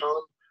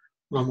esausanam.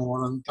 Namo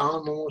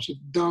arantanam, namo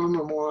siddhanam,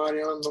 namo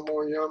aryanam, namo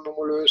yanam,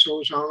 namo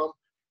esausanam.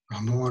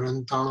 Namo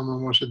arantanam,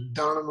 namo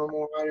siddhanam,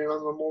 namo aryanam,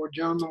 namo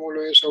yanam, namo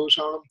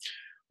esausanam.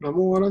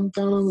 Namo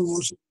arantanam, namo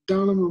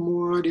siddhanam, namo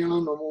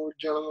aryanam, namo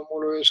yanam, namo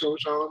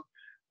esausanam.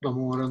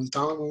 Namo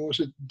arantanam, namo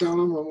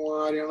siddhanam, namo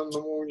aryanam,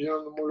 namo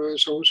yanam, namo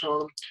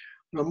esausanam.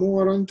 Namo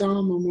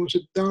arantanam, namo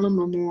siddhanam,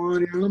 namo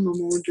aryanam,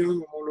 namo yanam,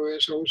 namo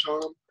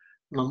esausanam.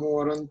 Namo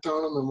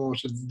arantanam, namo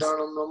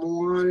siddhanam, namo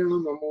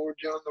aryanam, namo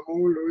yanam, namo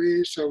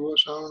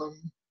esausanam.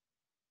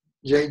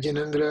 Jai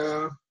Jinendra.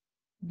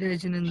 Jai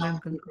Jinendra.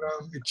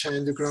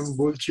 Ichayendukram,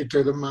 bol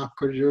chikta da maaf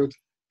karjo.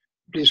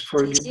 Please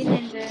forgive me.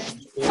 Jai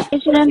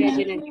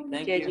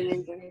Jinendra. Jai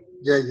Jinendra.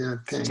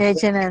 Jai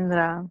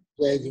Jinendra.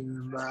 Jai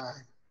Jinendra.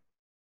 Bye.